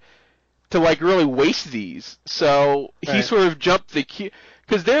afford to like really waste these. So he sort of jumped the queue,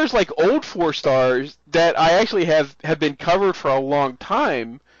 because there's like old 4-stars that I actually have been covered for a long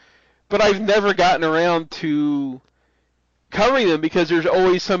time, but I've never gotten around to covering them because there's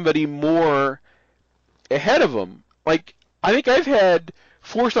always somebody more ahead of them. Like I think I've had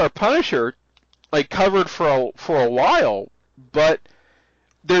 4-star Punisher like covered for a while, but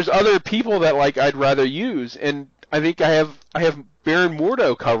there's other people that like I'd rather use, and I think I have Baron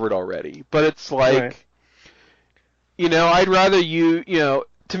Mordo covered already. But it's like, I'd rather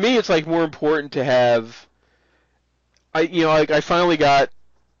to me it's like more important to have. I finally got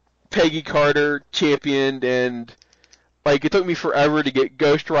Peggy Carter championed, and like it took me forever to get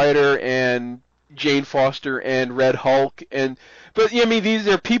Ghost Rider and Jane Foster and Red Hulk, but these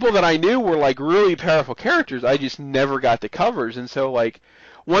are people that I knew were like really powerful characters. I just never got the covers, and so like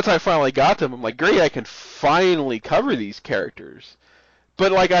once I finally got them, I'm like, great, I can finally cover these characters.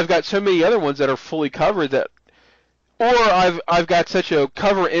 But like I've got so many other ones that are fully covered or I've got such a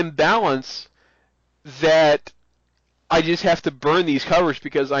cover imbalance that I just have to burn these covers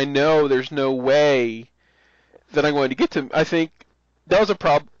because I know there's no way that I'm going to get to them. I think that was a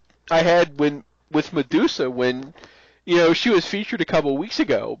problem I had with Medusa when she was featured a couple weeks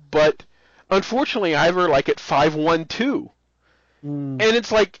ago, but unfortunately I have her like at 512. And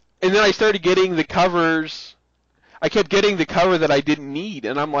it's like, and then I started getting the covers. I kept getting the cover that I didn't need,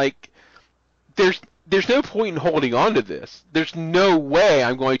 and I'm like, there's no point in holding on to this. There's no way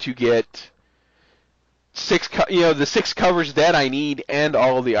I'm going to get the 6 covers that I need and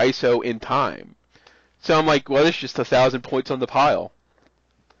all of the ISO in time. So I'm like, well, it's just 1,000 points on the pile.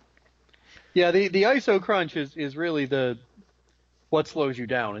 Yeah, the ISO crunch is really what slows you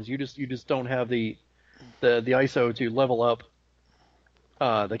down. Is you just don't have the ISO to level up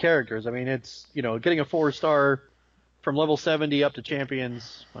the characters. I mean, it's getting a 4-star from level 70 up to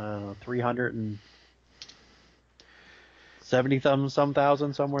champions, 370 some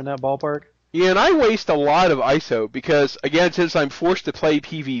thousand, somewhere in that ballpark. Yeah, and I waste a lot of ISO because, again, since I'm forced to play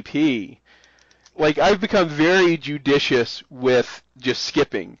PvP, like I've become very judicious with just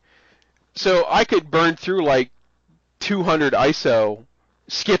skipping. So I could burn through like 200 ISO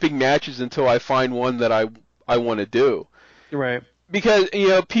skipping matches until I find one that I want to do. Right. Because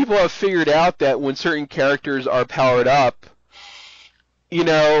people have figured out that when certain characters are powered up,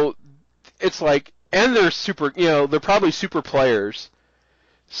 it's like, and they're super, they're probably super players.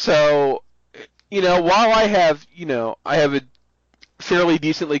 So, while I have a fairly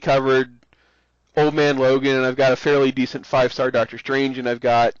decently covered Old Man Logan, and I've got a fairly decent 5-star Doctor Strange, and I've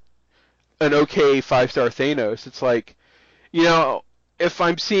got an okay 5-star Thanos, it's like, if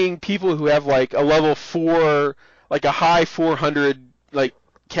I'm seeing people who have like a level 4, like a high 400, like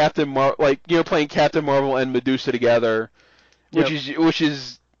playing Captain Marvel and Medusa together, which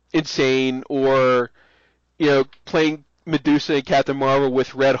is insane, or playing Medusa and Captain Marvel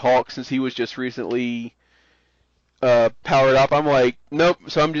with Red Hulk since he was just recently powered up. I'm like, nope.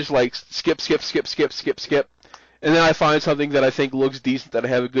 So I'm just like skip, and then I find something that I think looks decent that I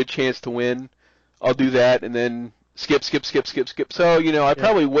have a good chance to win. I'll do that, and then skip. So I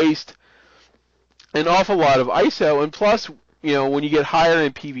probably waste an awful lot of ISO, and plus, when you get higher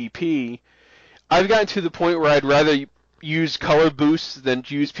in PvP, I've gotten to the point where I'd rather use color boosts than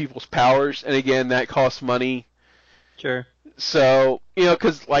use people's powers, and again, that costs money. Sure. So,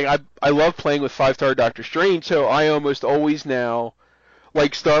 because like I love playing with 5-star Doctor Strange, so I almost always now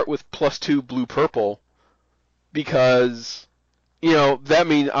like start with +2 blue-purple, because that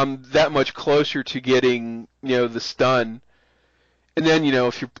means I'm that much closer to getting the stun. And then,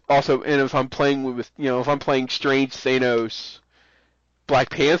 if you're also, and if I'm playing with, if I'm playing Strange, Thanos, Black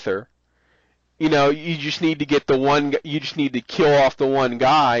Panther, you just need to get you just need to kill off the one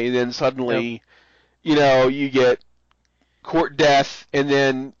guy, and then suddenly, you get Court Death, and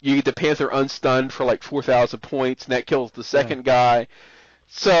then you get the Panther unstunned for like 4,000 points, and that kills the second guy.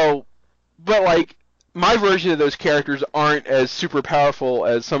 So, but like, my version of those characters aren't as super powerful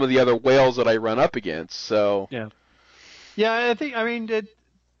as some of the other whales that I run up against, so. Yeah,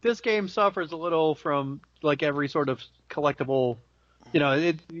 this game suffers a little from like every sort of collectible,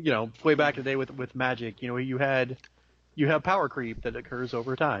 way back in the day with Magic, you have power creep that occurs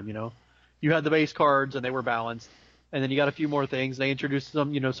over time, You had the base cards and they were balanced, and then you got a few more things. They introduced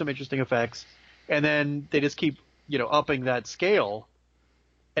some interesting effects, and then they just keep upping that scale.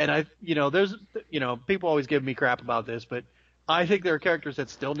 And there's people always give me crap about this, but I think there are characters that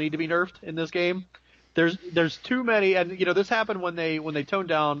still need to be nerfed in this game. There's too many, and this happened when they toned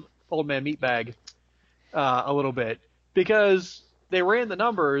down Old Man Meatbag a little bit, because they ran the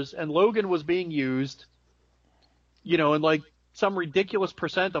numbers and Logan was being used, in like some ridiculous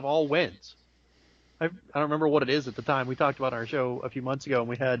percent of all wins. I don't remember what it is at the time. We talked about it on our show a few months ago, and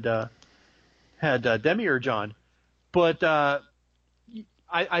we had Demiurge on. But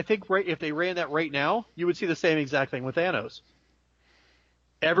I think if they ran that right now, you would see the same exact thing with Thanos.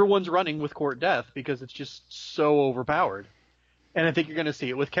 Everyone's running with Court Death because it's just so overpowered. And I think you're going to see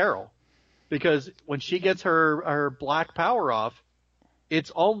it with Carol. Because when she gets her black power off,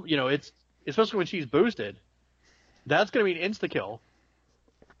 it's all, it's especially when she's boosted, that's going to be an insta-kill.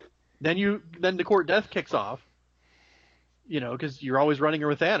 Then the Court Death kicks off, because you're always running her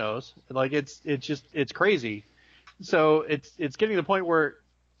with Thanos. Like it's crazy. So it's getting to the point where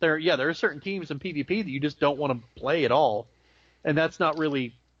there are certain teams in PvP that you just don't want to play at all, and that's not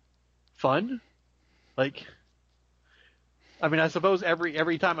really fun. Like, I mean, I suppose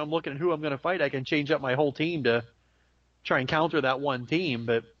every time I'm looking at who I'm going to fight, I can change up my whole team to try and counter that one team,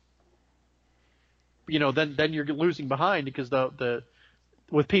 but then you're losing behind because the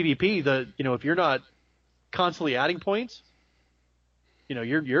with PvP, if you're not constantly adding points,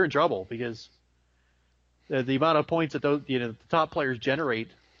 you're in trouble, because the amount of points that the top players generate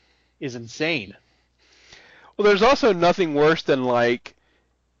is insane. Well, there's also nothing worse than like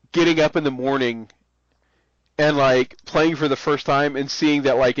getting up in the morning and like playing for the first time and seeing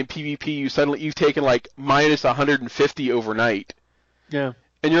that like in PvP you've taken like minus 150 overnight. Yeah.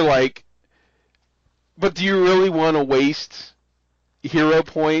 And you're like, but do you really want to waste hero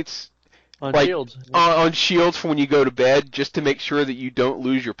points on shields? On shields for when you go to bed, just to make sure that you don't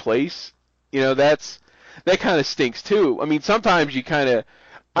lose your place? That kind of stinks too. I mean, sometimes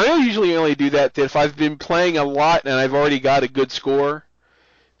I don't usually only do that if I've been playing a lot and I've already got a good score,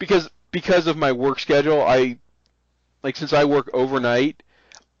 because of my work schedule. Since I work overnight,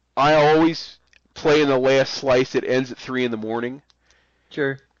 I always play in the last slice that ends at 3 in the morning.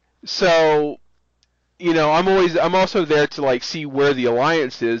 Sure. So, I'm also there to like see where the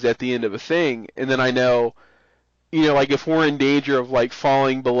alliance is at the end of a thing, and then I know, like if we're in danger of like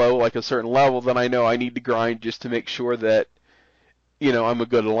falling below like a certain level, then I know I need to grind just to make sure that, I'm a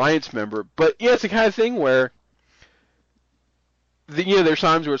good alliance member. But yeah, it's the kind of thing where, there's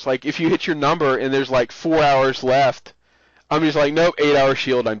times where it's like if you hit your number and there's like 4 hours left, I'm just like, nope, 8-hour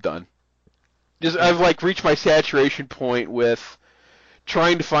shield, I'm done. I've like reached my saturation point with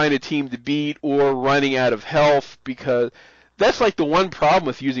trying to find a team to beat or running out of health, because that's like the one problem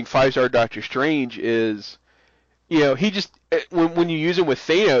with using 5-star Doctor Strange is, he just when you use him with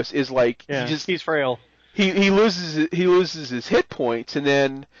Thanos is like he's frail. He loses his hit points, and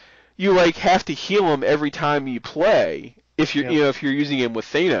then you like have to heal him every time you play if you're if you're using him with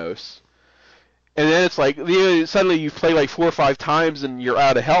Thanos. And then it's like suddenly you play like 4 or 5 times and you're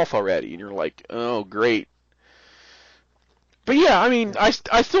out of health already, and you're like, oh great. But yeah, I mean, I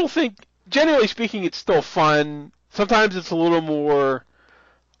still think, generally speaking, it's still fun. Sometimes it's a little more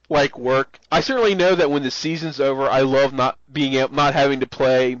like work. I certainly know that when the season's over, I love not having to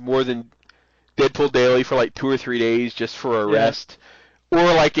play more than Deadpool Daily for like 2 or 3 days just for a rest, or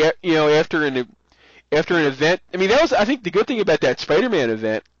like after an event. I mean, I think the good thing about that Spider-Man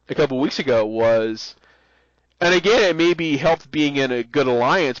event a couple weeks ago was, and again, it maybe helped being in a good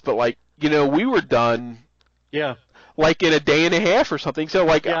alliance, but like we were done. Yeah. Like in a day and a half or something. So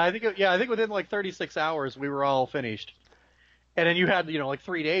like I think within like 36 hours we were all finished. And then you had like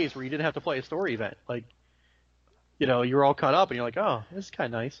 3 days where you didn't have to play a story event. Like you were all caught up and you're like, oh, this is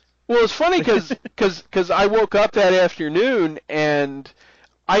kind of nice. Well, it's funny because I woke up that afternoon and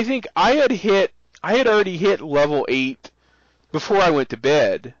I think I had already hit level 8 before I went to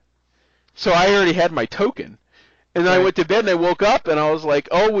bed. So I already had my token. And then I went to bed and I woke up and I was like,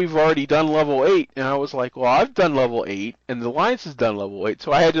 oh, we've already done level 8. And I was like, well, I've done level 8 and the Alliance has done level 8.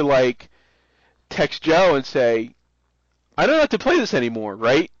 So I had to like text Joe and say, I don't have to play this anymore,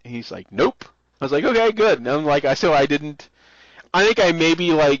 right? And he's like, nope. I was like, okay, good. And I'm like, I think I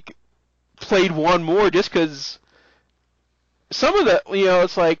maybe like played one more just because some of the,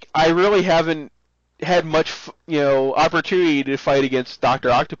 it's like I really haven't had much, opportunity to fight against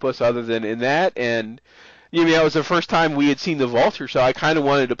Dr. Octopus other than in that. And that was the first time we had seen the Vulture, so I kind of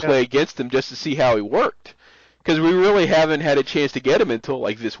wanted to play against him just to see how he worked, because we really haven't had a chance to get him until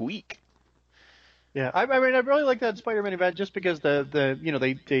like this week. Yeah, I mean, I really like that Spider-Man event just because the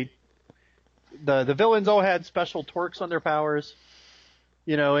villains all had special twerks on their powers.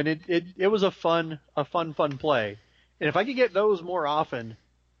 And it was a fun play. And if I could get those more often,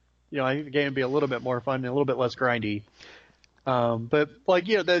 I think the game would be a little bit more fun and a little bit less grindy. But like,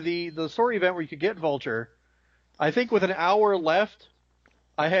 the story event where you could get Vulture, I think with an hour left,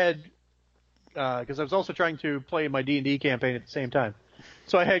 I had, because I was also trying to play my D&D campaign at the same time.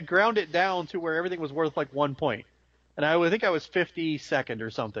 So I had ground it down to where everything was worth like 1 point. And I think I was 52nd or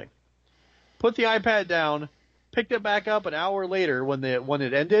something. Put the iPad down, picked it back up an hour later when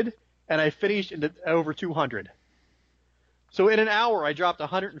it ended, and I finished over 200. So in an hour, I dropped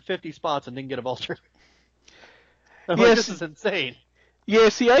 150 spots and didn't get a Vulture. I'm like, this is insane. Yeah,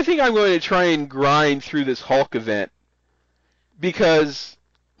 see, I think I'm going to try and grind through this Hulk event because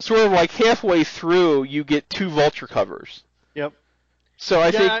sort of like halfway through, you get 2 Vulture covers. Yep. So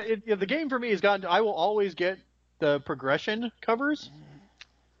I think the game for me has gotten. I will always get the progression covers.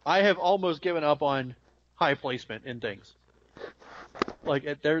 I have almost given up on high placement in things.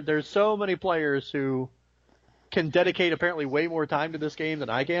 Like there's so many players who can dedicate apparently way more time to this game than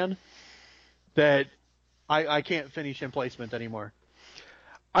I can that I can't finish in placement anymore.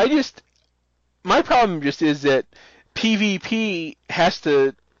 My problem just is that PvP has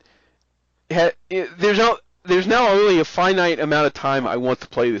to. There's now only a finite amount of time I want to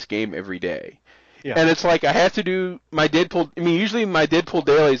play this game every day. Yeah. And it's like I have to do my Deadpool. I mean, usually my Deadpool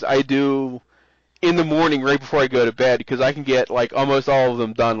dailies I do in the morning right before I go to bed because I can get like almost all of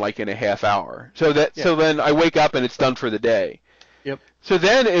them done like in a half hour. So then I wake up and it's done for the day. Yep. So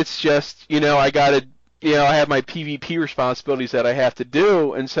then it's just I gotta I have my PvP responsibilities that I have to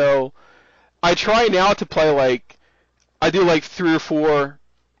do, and so I try now to play like I do like 3 or 4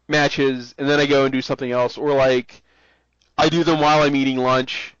 matches and then I go and do something else, or like I do them while I'm eating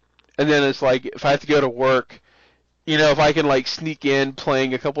lunch, and then it's like if I have to go to work, if I can like sneak in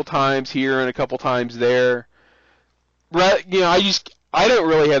playing a couple times here and a couple times there. I don't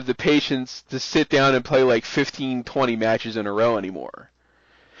really have the patience to sit down and play like 15, 20 matches in a row anymore.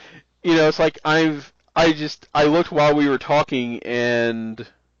 It's like I looked while we were talking and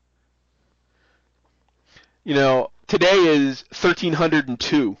today is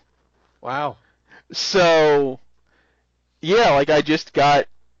 1302. Wow. So yeah, like I just got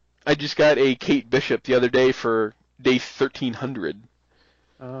a Kate Bishop the other day for day 1300.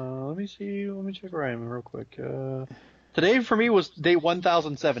 Let me see. Let me check where I am real quick. Today for me was day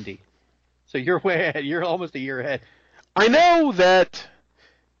 1070. So you're way ahead. You're almost a year ahead. I know that.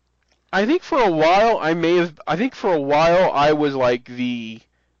 I think for a while I was like the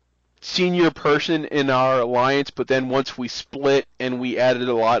senior person in our alliance, but then once we split and we added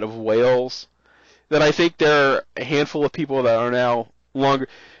a lot of whales, that I think there are a handful of people that are now longer.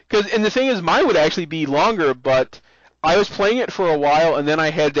 And the thing is, mine would actually be longer, but I was playing it for a while, and then I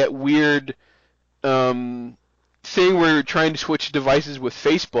had that weird thing where you're trying to switch devices with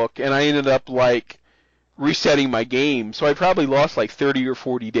Facebook, and I ended up like resetting my game, so I probably lost like 30 or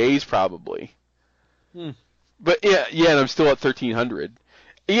 40 days probably. But yeah, and I'm still at 1300.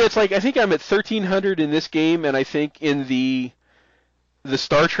 Yeah, it's like I think I'm at 1300 in this game, and I think in the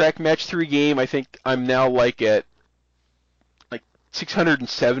Star Trek Match 3 game, I think I'm now like at like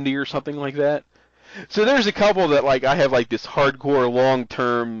 670 or something like that. So there's a couple that like I have like this hardcore long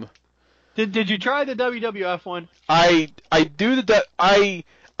term. Did you try the WWF one? I do the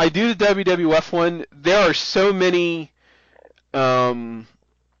WWF one. There are so many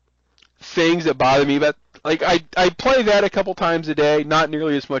things that bother me about. Like I play that a couple times a day, not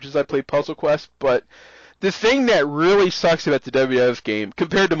nearly as much as I play Puzzle Quest, but the thing that really sucks about the WWF game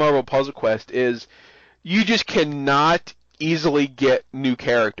compared to Marvel Puzzle Quest is you just cannot easily get new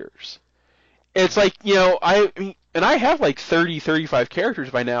characters. It's like, I have like 30, 35 characters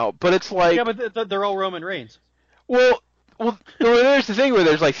by now, but it's like... Yeah, but they're all Roman Reigns. Well, there's the thing where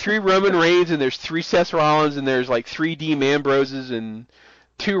there's like 3 Roman Reigns, and there's 3 Seth Rollins, and there's like 3 Dean Ambroses, and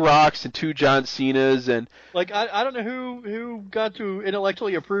 2 Rocks, and 2 John Cenas, and... Like, I don't know who got to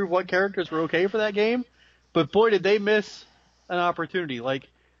intellectually approve what characters were okay for that game, but boy, did they miss an opportunity. Like,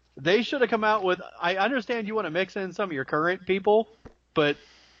 they should have come out with... I understand you want to mix in some of your current people, but...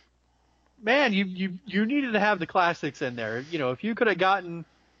 Man, you needed to have the classics in there. If you could have gotten,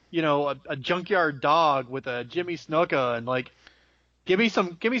 a Junkyard Dog with a Jimmy Snuka and like, give me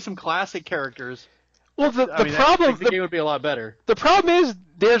some classic characters. Well, the game would be a lot better. The problem is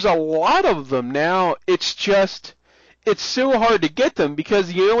there's a lot of them now. It's so hard to get them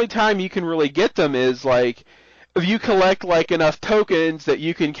because the only time you can really get them is like if you collect like enough tokens that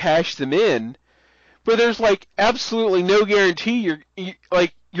you can cash them in. But there's like absolutely no guarantee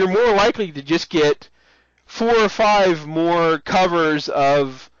you're more likely to just get 4 or 5 more covers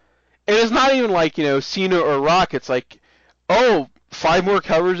of, and it's not even like, Cena or Rock. It's like, 5 more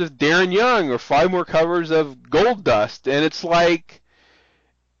covers of Darren Young or 5 more covers of Gold Dust, and it's like,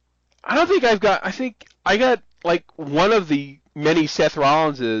 I think I got like one of the many Seth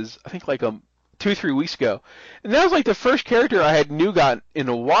Rollinses, I think like 2-3 weeks ago, and that was like the first character I had got in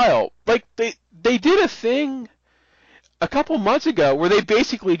a while. Like they did a thing a couple months ago where they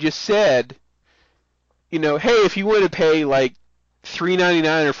basically just said, you know, hey, if you want to pay like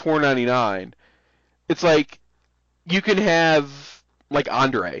 $3.99 or $4.99, it's like you can have like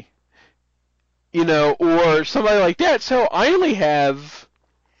Andre, you know, or somebody like that. So I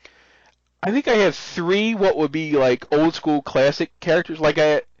think I have 3 what would be like old school classic characters. Like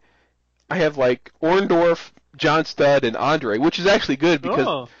I have like Orndorff, John Studd, and Andre, which is actually good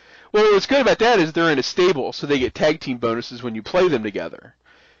because well, what's good about that is they're in a stable, so they get tag team bonuses when you play them together.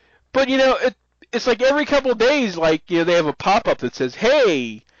 But you know, it's like every couple of days, like, you know, they have a pop up that says,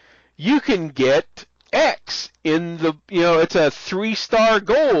 hey, you can get X in the, you know, it's a 3-star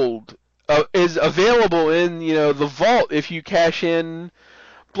gold is available in, you know, the vault if you cash in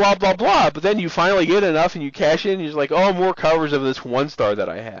blah blah blah. But then you finally get enough and you cash in and you're like, oh, more covers of this 1-star that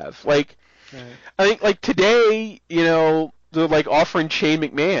I have. Like, right. I think like today, you know, they're like offering Shane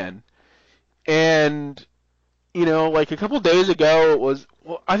McMahon, and you know, like a couple of days ago it was,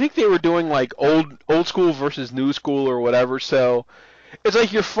 well, I think they were doing like old school versus new school or whatever. So it's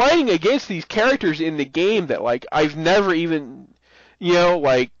like you're fighting against these characters in the game that like I've never even, you know,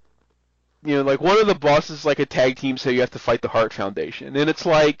 like one of the bosses is like a tag team, so you have to fight the Hart Foundation, and it's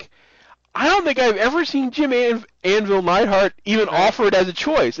like, I don't think I've ever seen Jim Anvil Neidhart even offered as a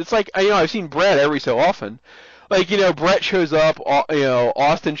choice. It's like, you know, I've seen Brett every so often. Like, you know, Brett shows up, you know,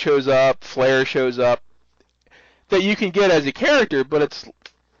 Austin shows up, Flair shows up, that you can get as a character, but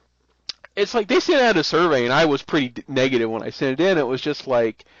it's like they sent out a survey, and I was pretty negative when I sent it in. It was just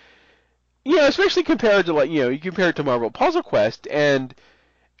like, you know, especially compared to, like, you know, you compare it to Marvel Puzzle Quest, and,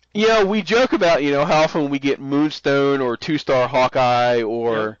 you know, we joke about, you know, how often we get Moonstone or 2-star Hawkeye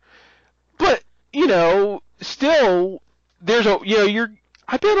or, but, you know, still, there's a, you know,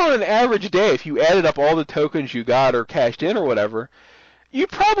 I bet on an average day, if you added up all the tokens you got or cashed in or whatever, you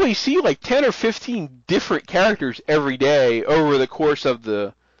probably see like 10 or 15 different characters every day over the course of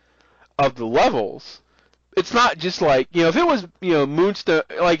the levels. It's not just like, you know, if it was, you know, Moonstone,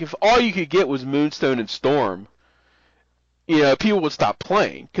 like if all you could get was Moonstone and Storm, you know, people would stop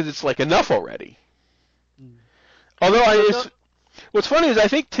playing because it's like enough already. Although what's funny is I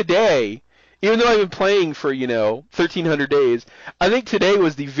think today, even though I've been playing for, you know, 1,300 days, I think today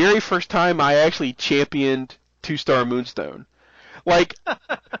was the very first time I actually championed 2-star Moonstone. Like,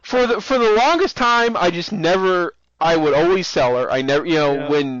 for the longest time, I would always sell her. I never, you know,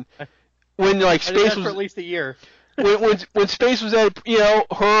 when like Space was for at least a year. when Space was at, you know,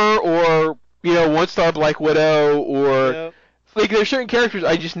 her or, you know, 1-star Black Widow or like there's certain characters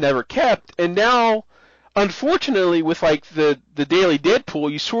I just never kept, and now, unfortunately, with like the daily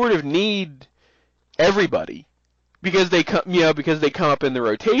Deadpool, you sort of need everybody because they come up in the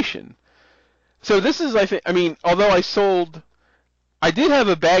rotation. So this is, I mean, although I did have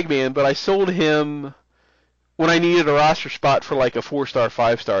a Bagman, but I sold him when I needed a roster spot for like a 4-star,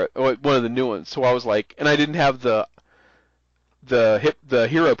 5-star, one of the new ones. So I was like, and I didn't have the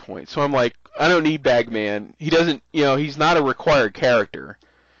hero point. So I'm like, I don't need Bagman. He doesn't, you know, he's not a required character.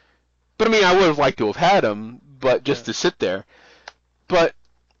 But I mean, I would have liked to have had him, but just to sit there. But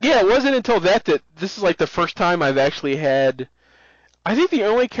yeah, it wasn't until that this is like the first time I've actually had. I think the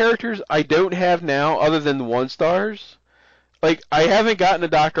only characters I don't have now, other than the 1-stars, like I haven't gotten a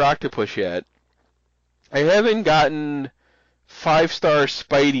Dr. Octopus yet. I haven't gotten 5-star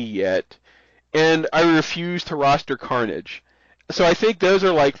Spidey yet, and I refuse to roster Carnage. So I think those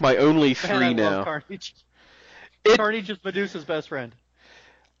are like my only 3 now. Love Carnage. Carnage is Medusa's best friend.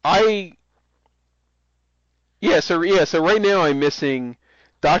 So right now I'm missing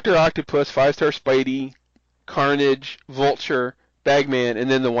Dr. Octopus, 5-star Spidey, Carnage, Vulture, Bagman, and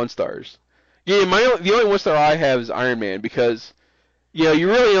then the 1-stars. Yeah, the only 1-star I have is Iron Man because, you know, you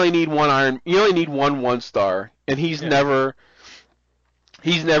really only need one 1-star, and he's never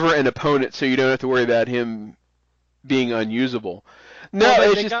an opponent, so you don't have to worry about him being unusable. No,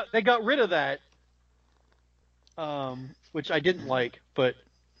 well, they got rid of that, which I didn't like, but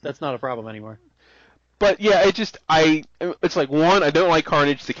that's not a problem anymore. But yeah, it's like, 1, I don't like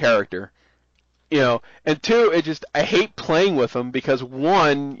Carnage the character, you know, and 2, I hate playing with him because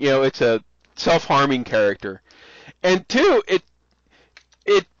 1, you know, it's a self-harming character, and 2, it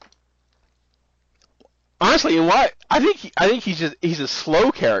honestly, and why I think he's a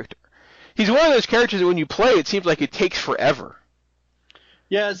slow character. He's one of those characters that when you play, it seems like it takes forever.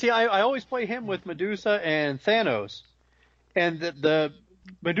 Yeah, see, I always play him with Medusa and Thanos, And the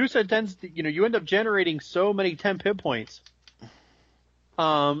Medusa tends to, you end up generating so many temp hit points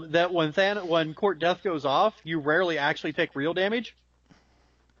that when Court Death goes off, you rarely actually take real damage.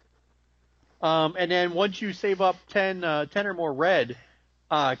 And then once you save up 10 or more red,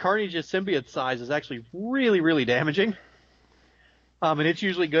 Carnage's symbiote size is actually really, really damaging. And it's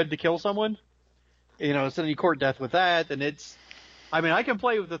usually good to kill someone. So then you Court Death with that, and I can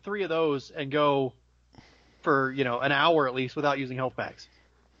play with the 3 of those and go for, an hour at least without using health packs.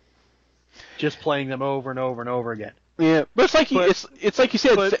 Just playing them over and over and over again. Yeah, but it's like you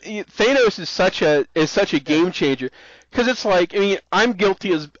said, Thanos is such a game changer, because it's like, I'm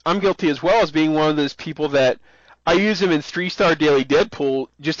guilty as well as being one of those people that I use him in 3-star daily Deadpool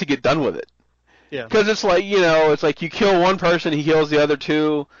just to get done with it. Yeah. Because it's like, it's like you kill one person, he kills the other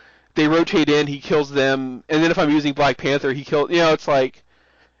 2, they rotate in, he kills them, and then if I'm using Black Panther, he kills. It's like,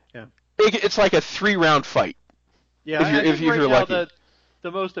 it's like a 3-round fight. Yeah, if you're lucky. The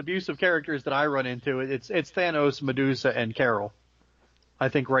most abusive characters that I run into, it's Thanos, Medusa, and Carol. I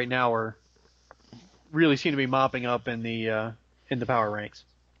think right now are really seem to be mopping up in the power ranks.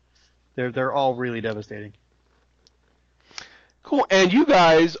 They're all really devastating. Cool. And you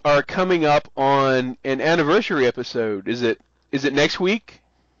guys are coming up on an anniversary episode. Is it next week?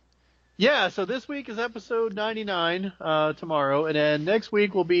 Yeah. So this week is episode 99 tomorrow, and then next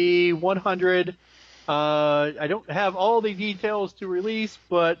week will be 100. I don't have all the details to release,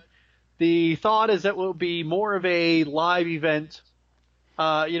 but the thought is that it will be more of a live event.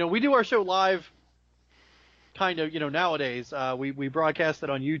 We do our show live kind of, nowadays. We broadcast it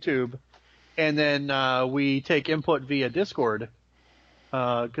on YouTube, and then we take input via Discord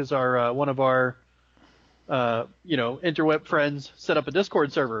because one of our interweb friends set up a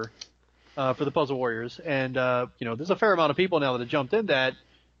Discord server for the Puzzle Warriors, and there's a fair amount of people now that have jumped in that,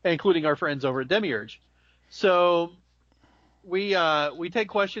 including our friends over at Demiurge. So we take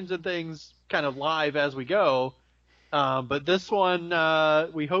questions and things kind of live as we go, but this one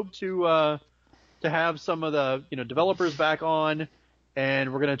we hope to have some of the developers back on,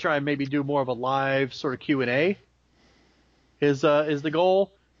 and we're going to try and maybe do more of a live sort of Q&A is the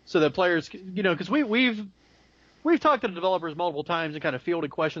goal, so that players, because we've talked to the developers multiple times and kind of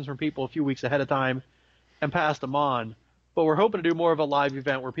fielded questions from people a few weeks ahead of time and passed them on. But we're hoping to do more of a live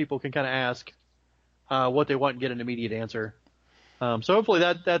event where people can kind of ask what they want and get an immediate answer. So hopefully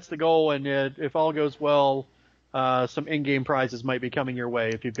that's the goal, and if all goes well, some in-game prizes might be coming your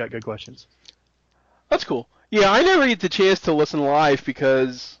way if you've got good questions. That's cool. Yeah, I never get the chance to listen live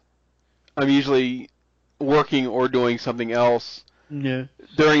because I'm usually working or doing something else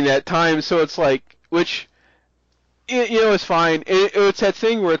during that time. So it's like, which, it's fine. It's that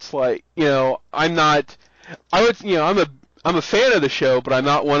thing where it's like, I'm a fan of the show, but I'm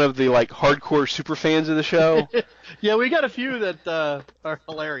not one of the like hardcore super fans of the show. Yeah, we got a few that are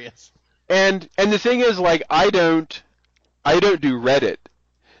hilarious. And the thing is, like, I don't do Reddit,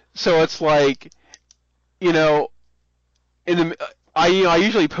 so it's like, I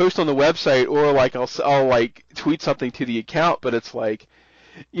usually post on the website, or like I'll like tweet something to the account, but it's like,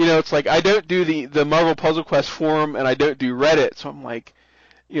 it's like I don't do the Marvel Puzzle Quest forum, and I don't do Reddit, so I'm like,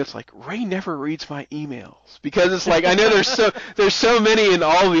 it's like Ray never reads my emails, because it's like I know there's so many in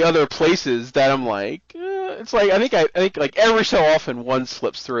all the other places that I'm like, it's like I think like every so often one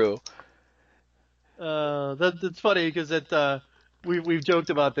slips through. That's funny because we've joked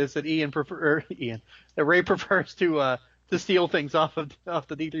about this that that Ray prefers to steal things off the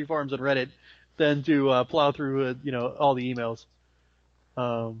D3 forums and Reddit than to plow through all the emails.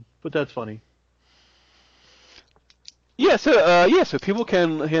 But that's funny. Yeah, so people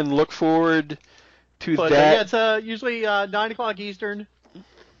can look forward to that. Yeah, it's usually 9 o'clock Eastern.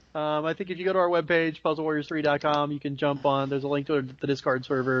 I think if you go to our webpage, puzzlewarriors3.com, you can jump on. There's a link to the Discord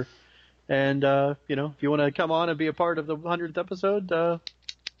server. And, if you want to come on and be a part of the 100th episode,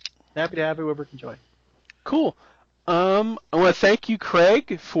 happy to have whoever can join. Cool. I want to thank you,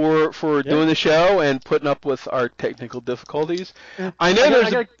 Craig, for doing the show and putting up with our technical difficulties. I know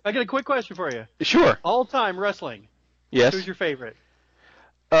I got a quick question for you. Sure. All-time wrestling. Yes. Who's your favorite?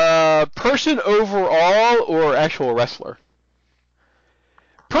 Person overall or actual wrestler?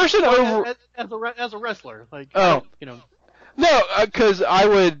 Person over as a wrestler, like No, because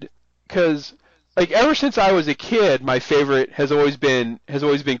like ever since I was a kid, my favorite has always been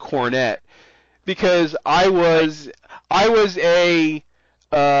Cornette, because I was a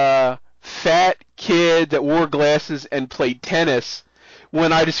fat kid that wore glasses and played tennis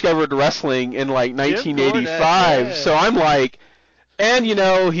when I discovered wrestling in like 1985. Yeah. So I'm like, and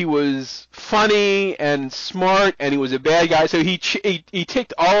he was funny and smart, and he was a bad guy, so he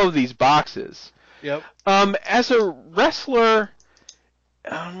ticked all of these boxes. Yep. As a wrestler,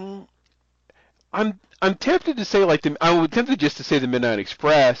 I'm tempted to say I would tempted just to say the Midnight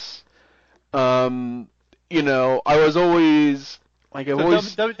Express. I was always like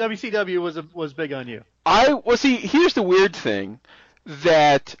WCW was big on you. See, here's the weird thing,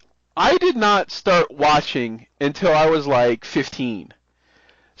 that I did not start watching until I was like 15.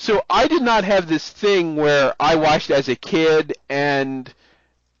 So I did not have this thing where I watched as a kid and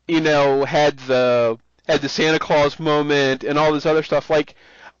had the Santa Claus moment and all this other stuff. Like,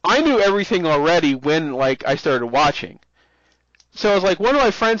 I knew everything already when I started watching. So I was like, one of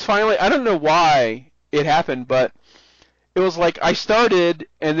my friends finally, I don't know why it happened, but it was like I started,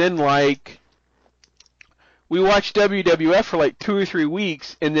 and then we watched WWF for 2 or 3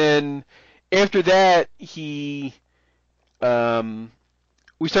 weeks, and then after that we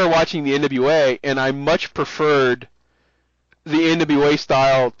started watching the NWA, and I much preferred the NWA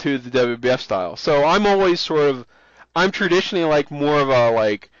style to the WWF style. So I'm always I'm traditionally more of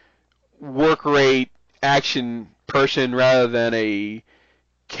a work rate action person rather than a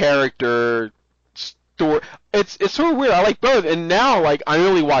character story. It's sort of weird. I like both, and now I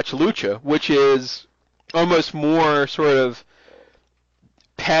only watch Lucha, which is almost more sort of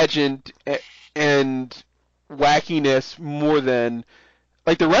pageant and wackiness more than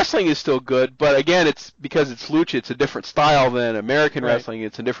the wrestling is still good, but again, it's because it's Lucha. It's a different style than American wrestling.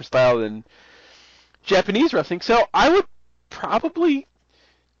 It's a different style than Japanese wrestling. So I would probably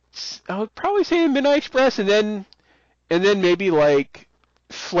say Midnight Express, and then maybe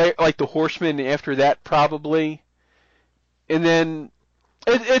Flair, the Horsemen after that probably, and then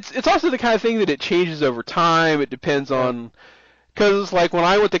it's also the kind of thing that it changes over time. It depends on, because when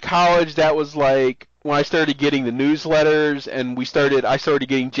I went to college, that was when I started getting the newsletters, and I started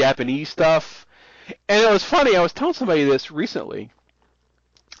getting Japanese stuff, and it was funny. I was telling somebody this recently,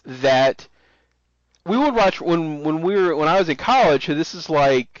 that we would watch when I was in college. So this is the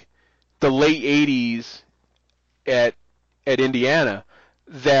late '80s at Indiana,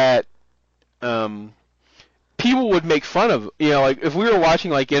 that people would make fun of, if we were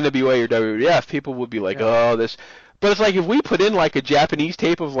watching NWA or WWF, people would be oh, this. But it's if we put in a Japanese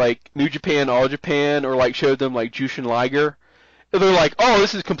tape of New Japan, All Japan, or showed them Jushin Liger, they're oh,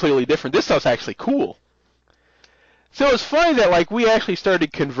 this is completely different. This stuff's actually cool. So it's funny that we actually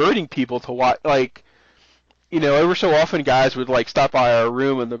started converting people to watch, every so often guys would stop by our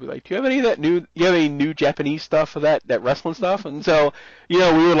room and they'd be like, do you have any new Japanese stuff of that wrestling stuff? And so, we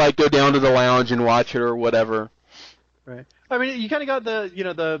would go down to the lounge and watch it or whatever. Right. I mean, you kind of got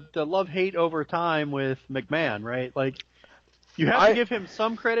the love-hate over time with McMahon, right? You have to give him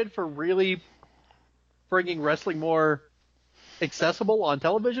some credit for really bringing wrestling more accessible on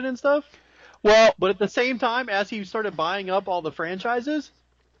television and stuff. Well, but at the same time, as he started buying up all the franchises,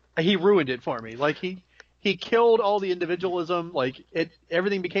 he ruined it for me. He killed all the individualism.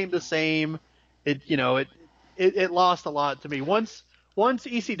 Everything became the same. It lost a lot to me. Once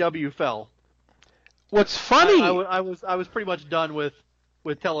ECW fell, what's funny, I was pretty much done with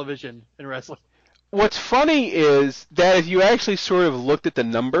television and wrestling. What's funny is that if you actually sort of looked at the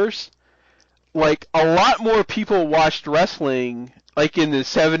numbers, a lot more people watched wrestling in the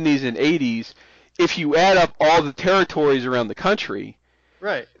 70s and 80s if you add up all the territories around the country.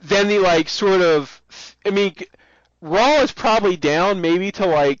 Right. Then Raw is probably down maybe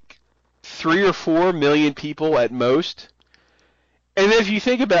to 3 or 4 million people at most. And then if you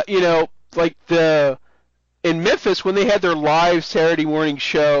think about, in Memphis, when they had their live Saturday morning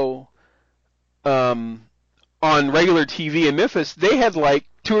show on regular TV in Memphis, they had 2,000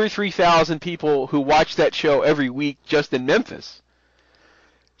 or 3,000 people who watched that show every week just in Memphis.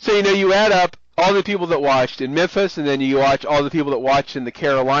 So, you add up all the people that watched in Memphis, and then you watch all the people that watched in the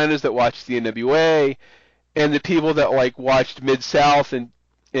Carolinas that watched the NWA, and the people that watched Mid-South and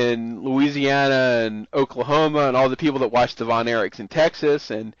in Louisiana and Oklahoma, and all the people that watched the Von Erichs in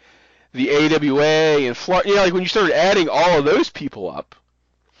Texas, and the AWA and Florida. When you started adding all of those people up,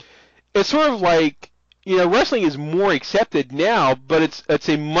 it's sort of wrestling is more accepted now, but it's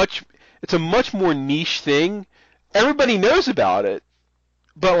a much more niche thing. Everybody knows about it,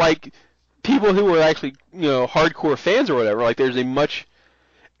 but people who are actually hardcore fans or whatever, there's a much,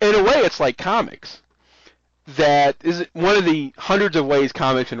 in a way, it's like comics. That is one of the hundreds of ways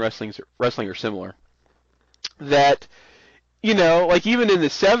comics and wrestling are similar. That even in the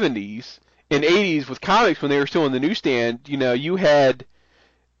 70s and 80s with comics, when they were still in the newsstand, you had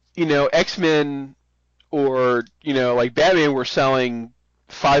X-Men or Batman were selling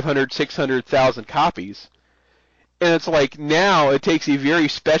 500, 600,000 copies. And it's now it takes a very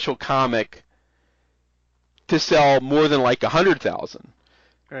special comic to sell more than 100,000.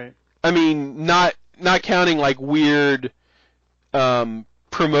 Right. I mean, not counting like weird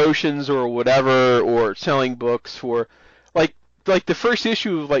promotions or whatever, or selling books for like the first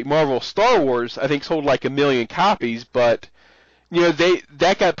issue of like Marvel Star Wars, I think sold like 1 million copies, but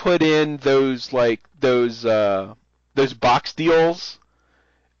that got put in those box deals.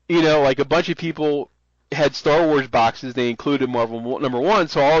 Like a bunch of people had Star Wars boxes, they included Marvel #1,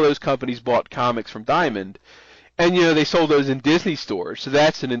 so all those companies bought comics from Diamond, and they sold those in Disney stores. So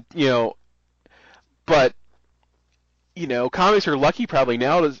that's but comics are lucky probably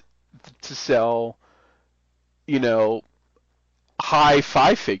now to sell, high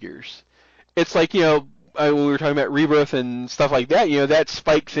five figures. It's like, when we were talking about Rebirth and stuff like that, that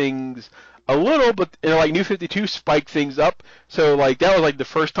spiked things a little, but like New 52 spiked things up. So like that was like the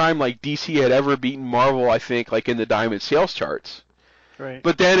first time like DC had ever beaten Marvel, I think, like in the Diamond sales charts. Right.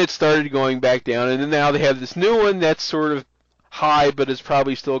 But then it started going back down, and then now they have this new one that's sort of high, but is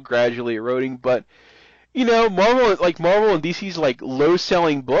probably still gradually eroding. But Marvel and DC's like low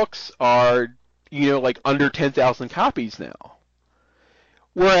selling books are like under 10,000 copies now.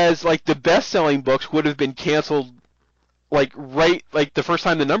 Whereas, like, the best-selling books would have been canceled, like the first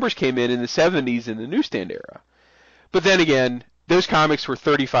time the numbers came in the 70s in the newsstand era. But then again, those comics were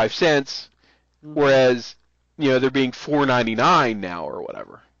 35 cents, whereas, they're being $4.99 now or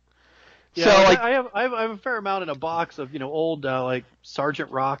whatever. Yeah, so, like, I have a fair amount in a box of, old, like,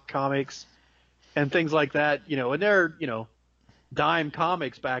 Sergeant Rock comics and things like that, and they're, dime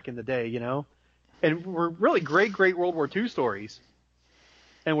comics back in the day, and were really great World War II stories.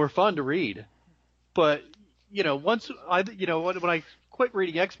 And were fun to read, but once when I quit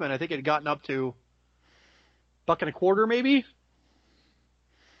reading X-Men, I think it had gotten up to $1.25 maybe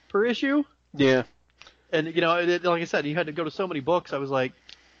per issue. Yeah. And like I said, you had to go to so many books. I was like,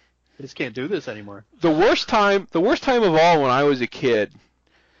 I just can't do this anymore. The worst time of all when I was a kid,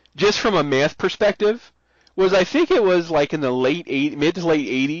 just from a math perspective, was I think it was like in the mid to late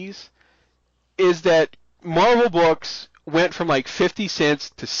 80s, is that Marvel books went from like 50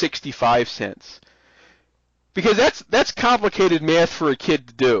 cents to 65 cents. Because that's complicated math for a kid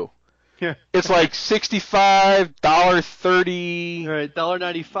to do. Yeah. It's like $65, $30. Right,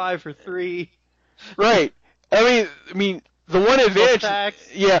 $1.95 for 3. Right. I mean the one advantage.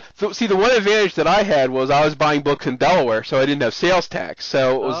 Yeah. The one advantage that I had was I was buying books in Delaware, so I didn't have sales tax.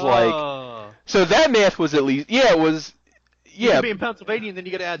 So it was like. So that math was at least. Yeah, it was. Yeah. You could be in Pennsylvania, and then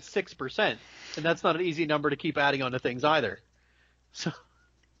you got to add 6%. And that's not an easy number to keep adding onto things either. So,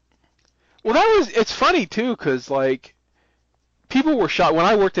 well, it's funny too, because like people were shocked when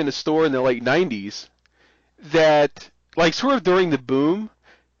I worked in a store in the late 90s that like sort of during the boom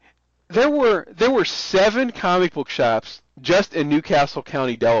there were 7 comic book shops just in Newcastle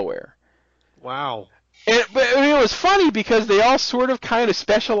County, Delaware. Wow. But it was funny because they all sort of kind of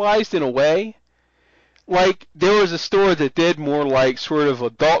specialized in a way. Like, there was a store that did more like sort of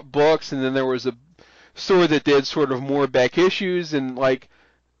adult books, and then there was a store that did sort of more back issues, and like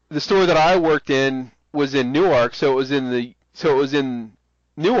the store that I worked in was in Newark, so it was in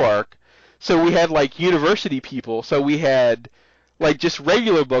Newark. So we had like university people, so we had like just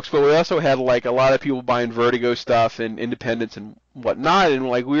regular books, but we also had like a lot of people buying Vertigo stuff and Independence and whatnot, and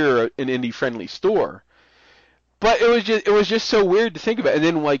like we were an indie friendly store. But it was just so weird to think about. And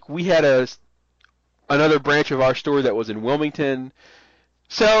then like we had another branch of our store that was in Wilmington.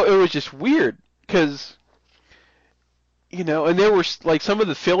 So it was just weird because, and there were like some of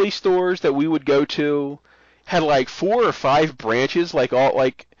the Philly stores that we would go to had like 4 or 5 branches, like all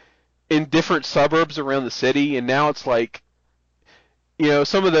like in different suburbs around the city. And now it's like,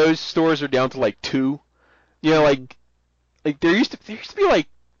 some of those stores are down to like 2. Like there used to be like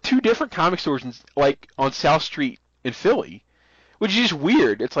 2 different comic stores like on South Street in Philly, which is just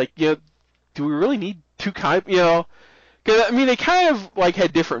weird. It's like, do we really need 2 comic, because they kind of like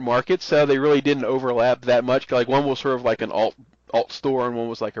had different markets, so they really didn't overlap that much. Like one was sort of like an alt store, and one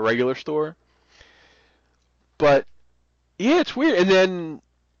was like a regular store. But yeah, it's weird. And then,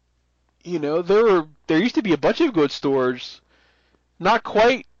 there used to be a bunch of good stores, not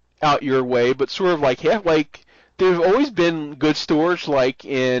quite out your way, but sort of like there's always been good stores like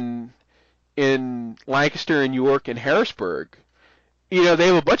in Lancaster and York and Harrisburg. They have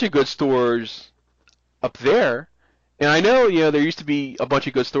a bunch of good stores up there, and I know there used to be a bunch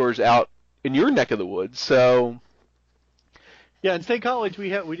of good stores out in your neck of the woods. So yeah, in State College we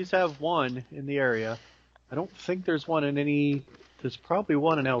just have one in the area. I don't think there's one in any. There's probably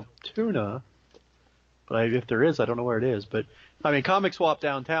one in Altoona, but if there is, I don't know where it is. But I mean, Comic Swap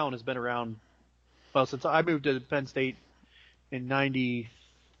downtown has been around since I moved to Penn State in 93.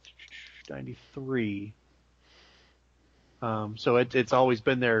 So it's always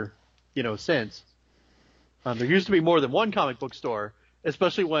been there since. There used to be more than one comic book store,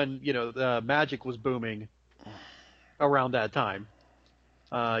 especially when Magic was booming around that time.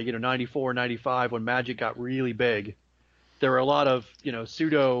 94, 95, when Magic got really big. There were a lot of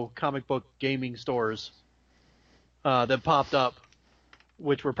pseudo comic book gaming stores that popped up,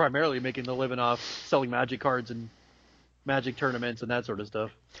 which were primarily making the living off selling Magic cards and Magic tournaments and that sort of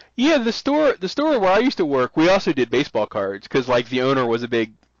stuff. Yeah, the store where I used to work, we also did baseball cards because like the owner was a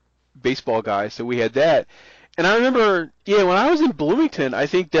big baseball guy, so we had that. And I remember, when I was in Bloomington, I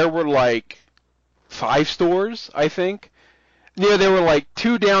think there were like 5 stores, I think. There were like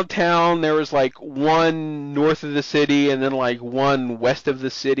 2 downtown, there was like 1 north of the city, and then like 1 west of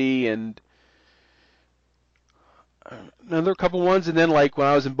the city, and another couple ones. And then like when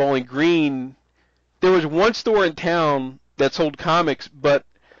I was in Bowling Green, there was 1 store in town that sold comics, but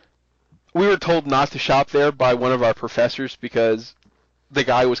we were told not to shop there by one of our professors because the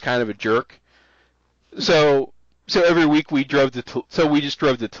guy was kind of a jerk. So every week we just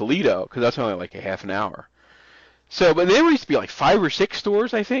drove to Toledo because that's only like a half an hour. So, but there used to be like 5 or 6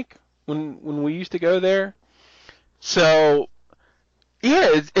 stores, I think, when we used to go there. So,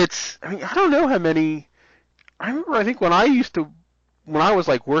 yeah, it's I mean, I don't know how many. I remember, I think when I was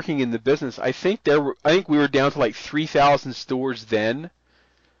like working in the business, I think we were down to like 3,000 stores then.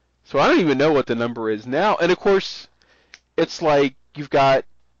 So I don't even know what the number is now. And of course, it's like you've got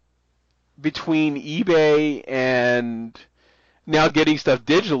between eBay and now getting stuff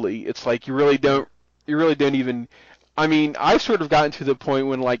digitally, it's like you really don't even. I mean, I've sort of gotten to the point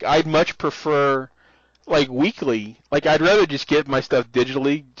when like I'd much prefer like weekly. Like I'd rather just get my stuff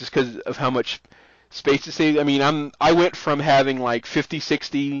digitally just because of how much space it saves. I mean, I went from having like 50,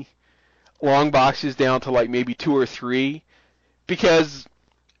 60 long boxes down to like maybe 2 or 3 because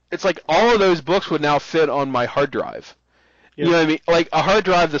it's like all of those books would now fit on my hard drive. Yep. You know what I mean? Like a hard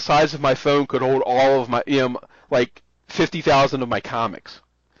drive the size of my phone could hold all of my, like 50,000 of my comics.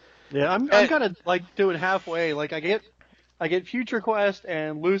 Yeah, I'm kind of like doing halfway. Like I get Future Quest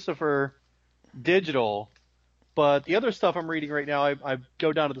and Lucifer digital, but the other stuff I'm reading right now, I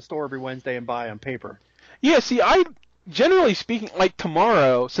go down to the store every Wednesday and buy on paper. Yeah, see, I generally speaking, like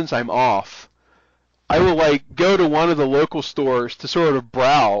tomorrow, since I'm off, I will like go to one of the local stores to sort of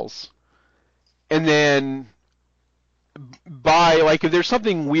browse, and then buy, like if there's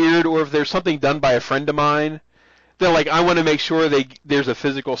something weird or if there's something done by a friend of mine, then like I want to make sure there's a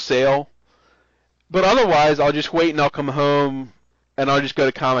physical sale. But otherwise, I'll just wait and I'll come home and I'll just go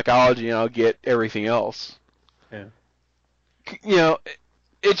to Comixology and I'll get everything else. Yeah.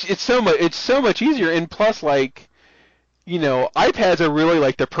 It's so much easier, and plus like, iPads are really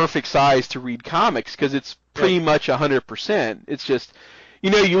like the perfect size to read comics because it's pretty much 100%. It's just,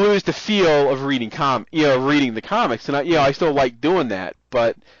 you lose the feel of reading the comics, and I still like doing that,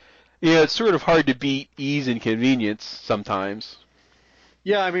 but it's sort of hard to beat ease and convenience sometimes.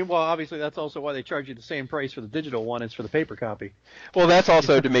 Yeah, I mean, well, obviously that's also why they charge you the same price for the digital one as for the paper copy. Well, that's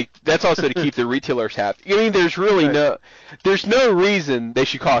also to keep the retailers happy. I mean, there's really there's no reason they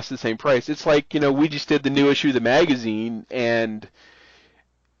should cost the same price. It's like, we just did the new issue of the magazine, and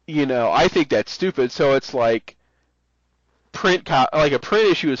I think that's stupid. So it's like a print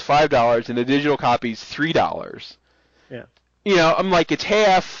issue is $5 and a digital copy is $3. Yeah. I'm like, it's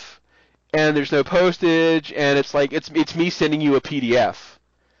half, and there's no postage, and it's like it's me sending you a PDF.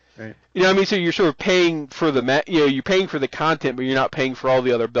 Right. I mean, so you're sort of paying for you're paying for the content, but you're not paying for all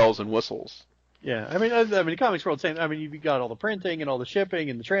the other bells and whistles. Yeah, I mean, the comics world, same. I mean, you've got all the printing and all the shipping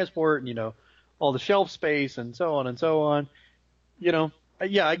and the transport and all the shelf space and so on and so on. Yeah,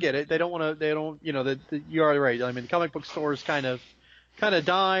 I get it. They don't want to. They don't. You're already right. I mean, the comic book store is kind of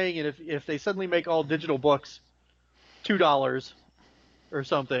dying, and if they suddenly make all digital books $2 or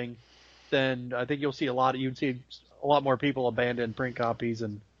something, then I think you'd see a lot more people abandon print copies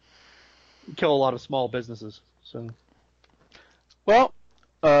and kill a lot of small businesses. So, well,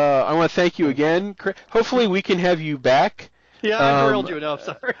 I want to thank you again. Hopefully, we can have you back. Yeah, I grilled you enough.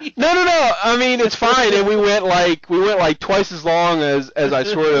 Sorry. No. I mean, it's fine, and we went like twice as long as I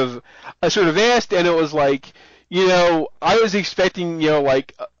sort of asked, and it was like, I was expecting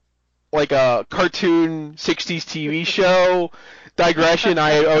like a cartoon 60s TV show digression.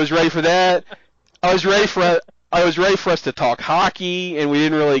 I was ready for that. I was ready for us to talk hockey, and we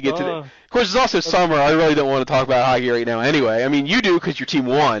didn't really get to that. Of course, it's also summer. I really don't want to talk about hockey right now anyway. I mean, you do because your team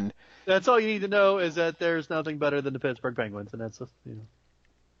won. That's all you need to know is that there's nothing better than the Pittsburgh Penguins, and that's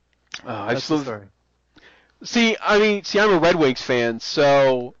that's the story. See, I'm a Red Wings fan,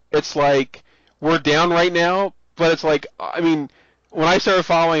 so it's like we're down right now, but it's like, I mean, when I started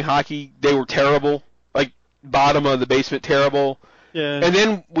following hockey, they were terrible, like bottom of the basement terrible. Yeah. And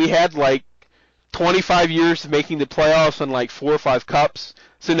then we had like 25 years of making the playoffs and like 4 or 5 cups.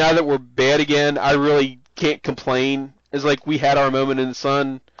 So now that we're bad again, I really can't complain. It's like we had our moment in the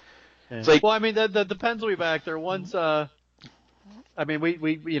sun. Yeah. It's like, well, I mean, the Pens will be back there once. I mean,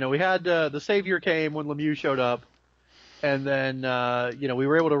 we had the savior came when Lemieux showed up, and then we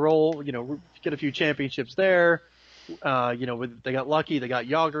were able to roll, get a few championships there. They got lucky. They got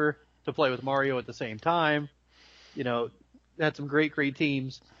Yager to play with Mario at the same time. They had some great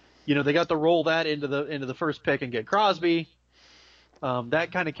teams. They got to roll that into the first pick and get Crosby.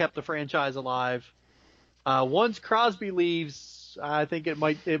 That kind of kept the franchise alive. Once Crosby leaves, I think it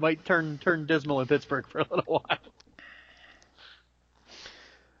might turn dismal in Pittsburgh for a little while.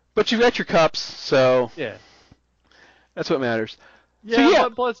 but you've got your cups, so Yeah. that's what matters. Yeah, So, yeah.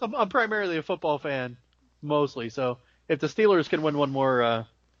 But plus I'm primarily a football fan, mostly. So if the Steelers can win one more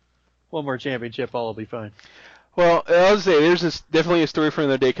championship, all will be fine. Well, I was say there's definitely a story for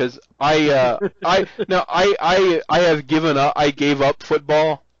another day because I have given up. I gave up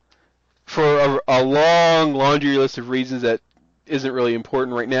football for a long laundry list of reasons that isn't really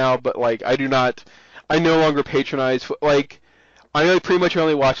important right now. But like I no longer patronize I pretty much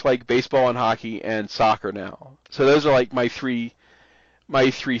only watch like baseball and hockey and soccer now. So those are like my three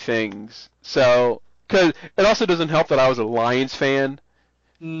things. So because it also doesn't help that I was a Lions fan.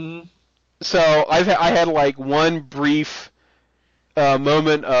 Mm. So I had like one brief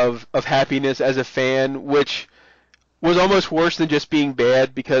moment of happiness as a fan, which was almost worse than just being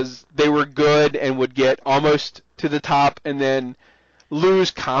bad because they were good and would get almost to the top and then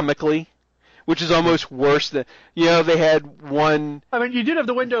lose comically, which is almost worse than they had one. I mean, you did have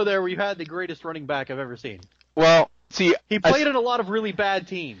the window there where you had the greatest running back I've ever seen. Well, see, he played in a lot of really bad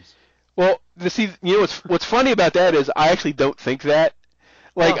teams. Well, what's funny about that is I actually don't think that.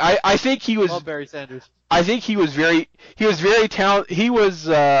 Like I think he was. Love Barry Sanders. I think he was very talented. He was.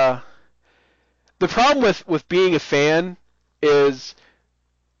 The problem with being a fan is,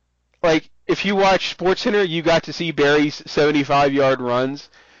 like, if you watch SportsCenter, you got to see Barry's 75-yard runs,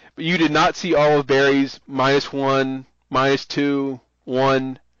 but you did not see all of Barry's -1, -2,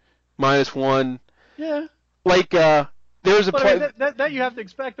 1, -1. Yeah. Like there's a play that you have to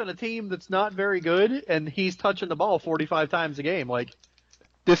expect on a team that's not very good, and he's touching the ball 45 times a game. Like.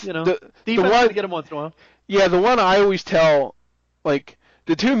 Defense to get him once in a while. Yeah, the one I always tell, like,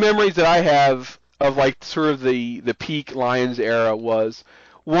 the two memories that I have of, like, sort of the peak Lions era was,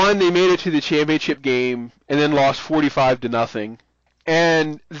 one, they made it to the championship game and then lost 45-0.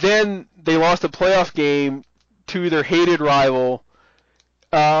 And then they lost a playoff game to their hated rival.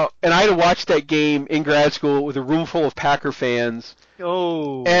 And I had to watch that game in grad school with a room full of Packer fans.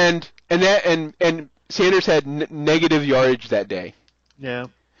 Oh. And Sanders had negative yardage that day. Yeah.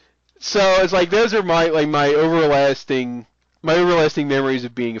 So it's like those are my everlasting memories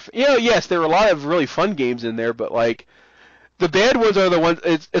of being a fan. Yes, there were a lot of really fun games in there, but like the bad ones are the ones.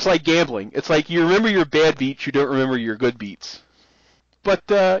 It's like gambling. It's like you remember your bad beats, you don't remember your good beats. But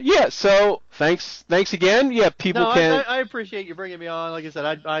yeah, so thanks again. Yeah, people can. I appreciate you bringing me on. Like I said,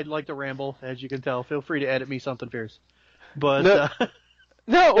 I'd like to ramble, as you can tell. Feel free to edit me something fierce. But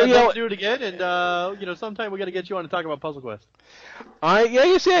no, let's do it again, and sometime we got to get you on to talk about Puzzle Quest. Like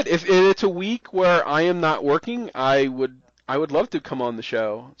I said, if it's a week where I am not working, I would love to come on the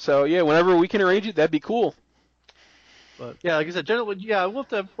show. So yeah, whenever we can arrange it, that'd be cool. But yeah, like I said, generally, yeah, we'll have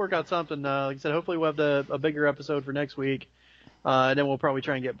to work out something. Like I said, hopefully we'll have a bigger episode for next week, and then we'll probably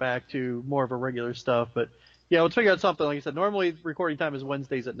try and get back to more of a regular stuff. But yeah, let's figure out something. Like I said, normally recording time is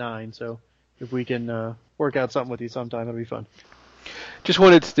Wednesdays at 9, so if we can work out something with you sometime, it'll be fun. Just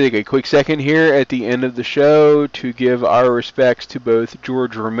wanted to take a quick second here at the end of the show to give our respects to both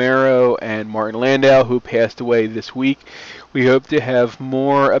George Romero and Martin Landau, who passed away this week. We hope to have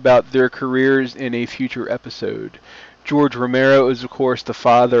more about their careers in a future episode. George Romero is, of course, the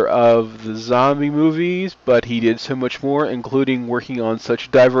father of the zombie movies, but he did so much more, including working on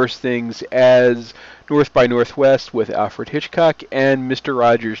such diverse things as North by Northwest with Alfred Hitchcock and Mr.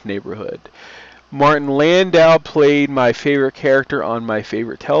 Rogers' Neighborhood. Martin Landau played my favorite character on my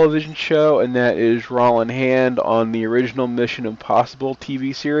favorite television show, and that is Roland Hand on the original Mission Impossible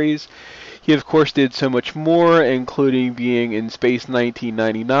TV series. He, of course, did so much more, including being in Space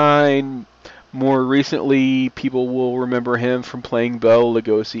 1999. More recently, people will remember him from playing Bela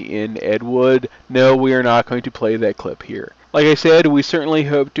Lugosi in Ed Wood. No, we are not going to play that clip here. Like I said, we certainly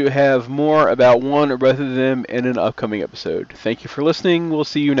hope to have more about one or both of them in an upcoming episode. Thank you for listening. We'll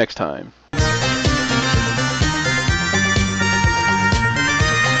see you next time.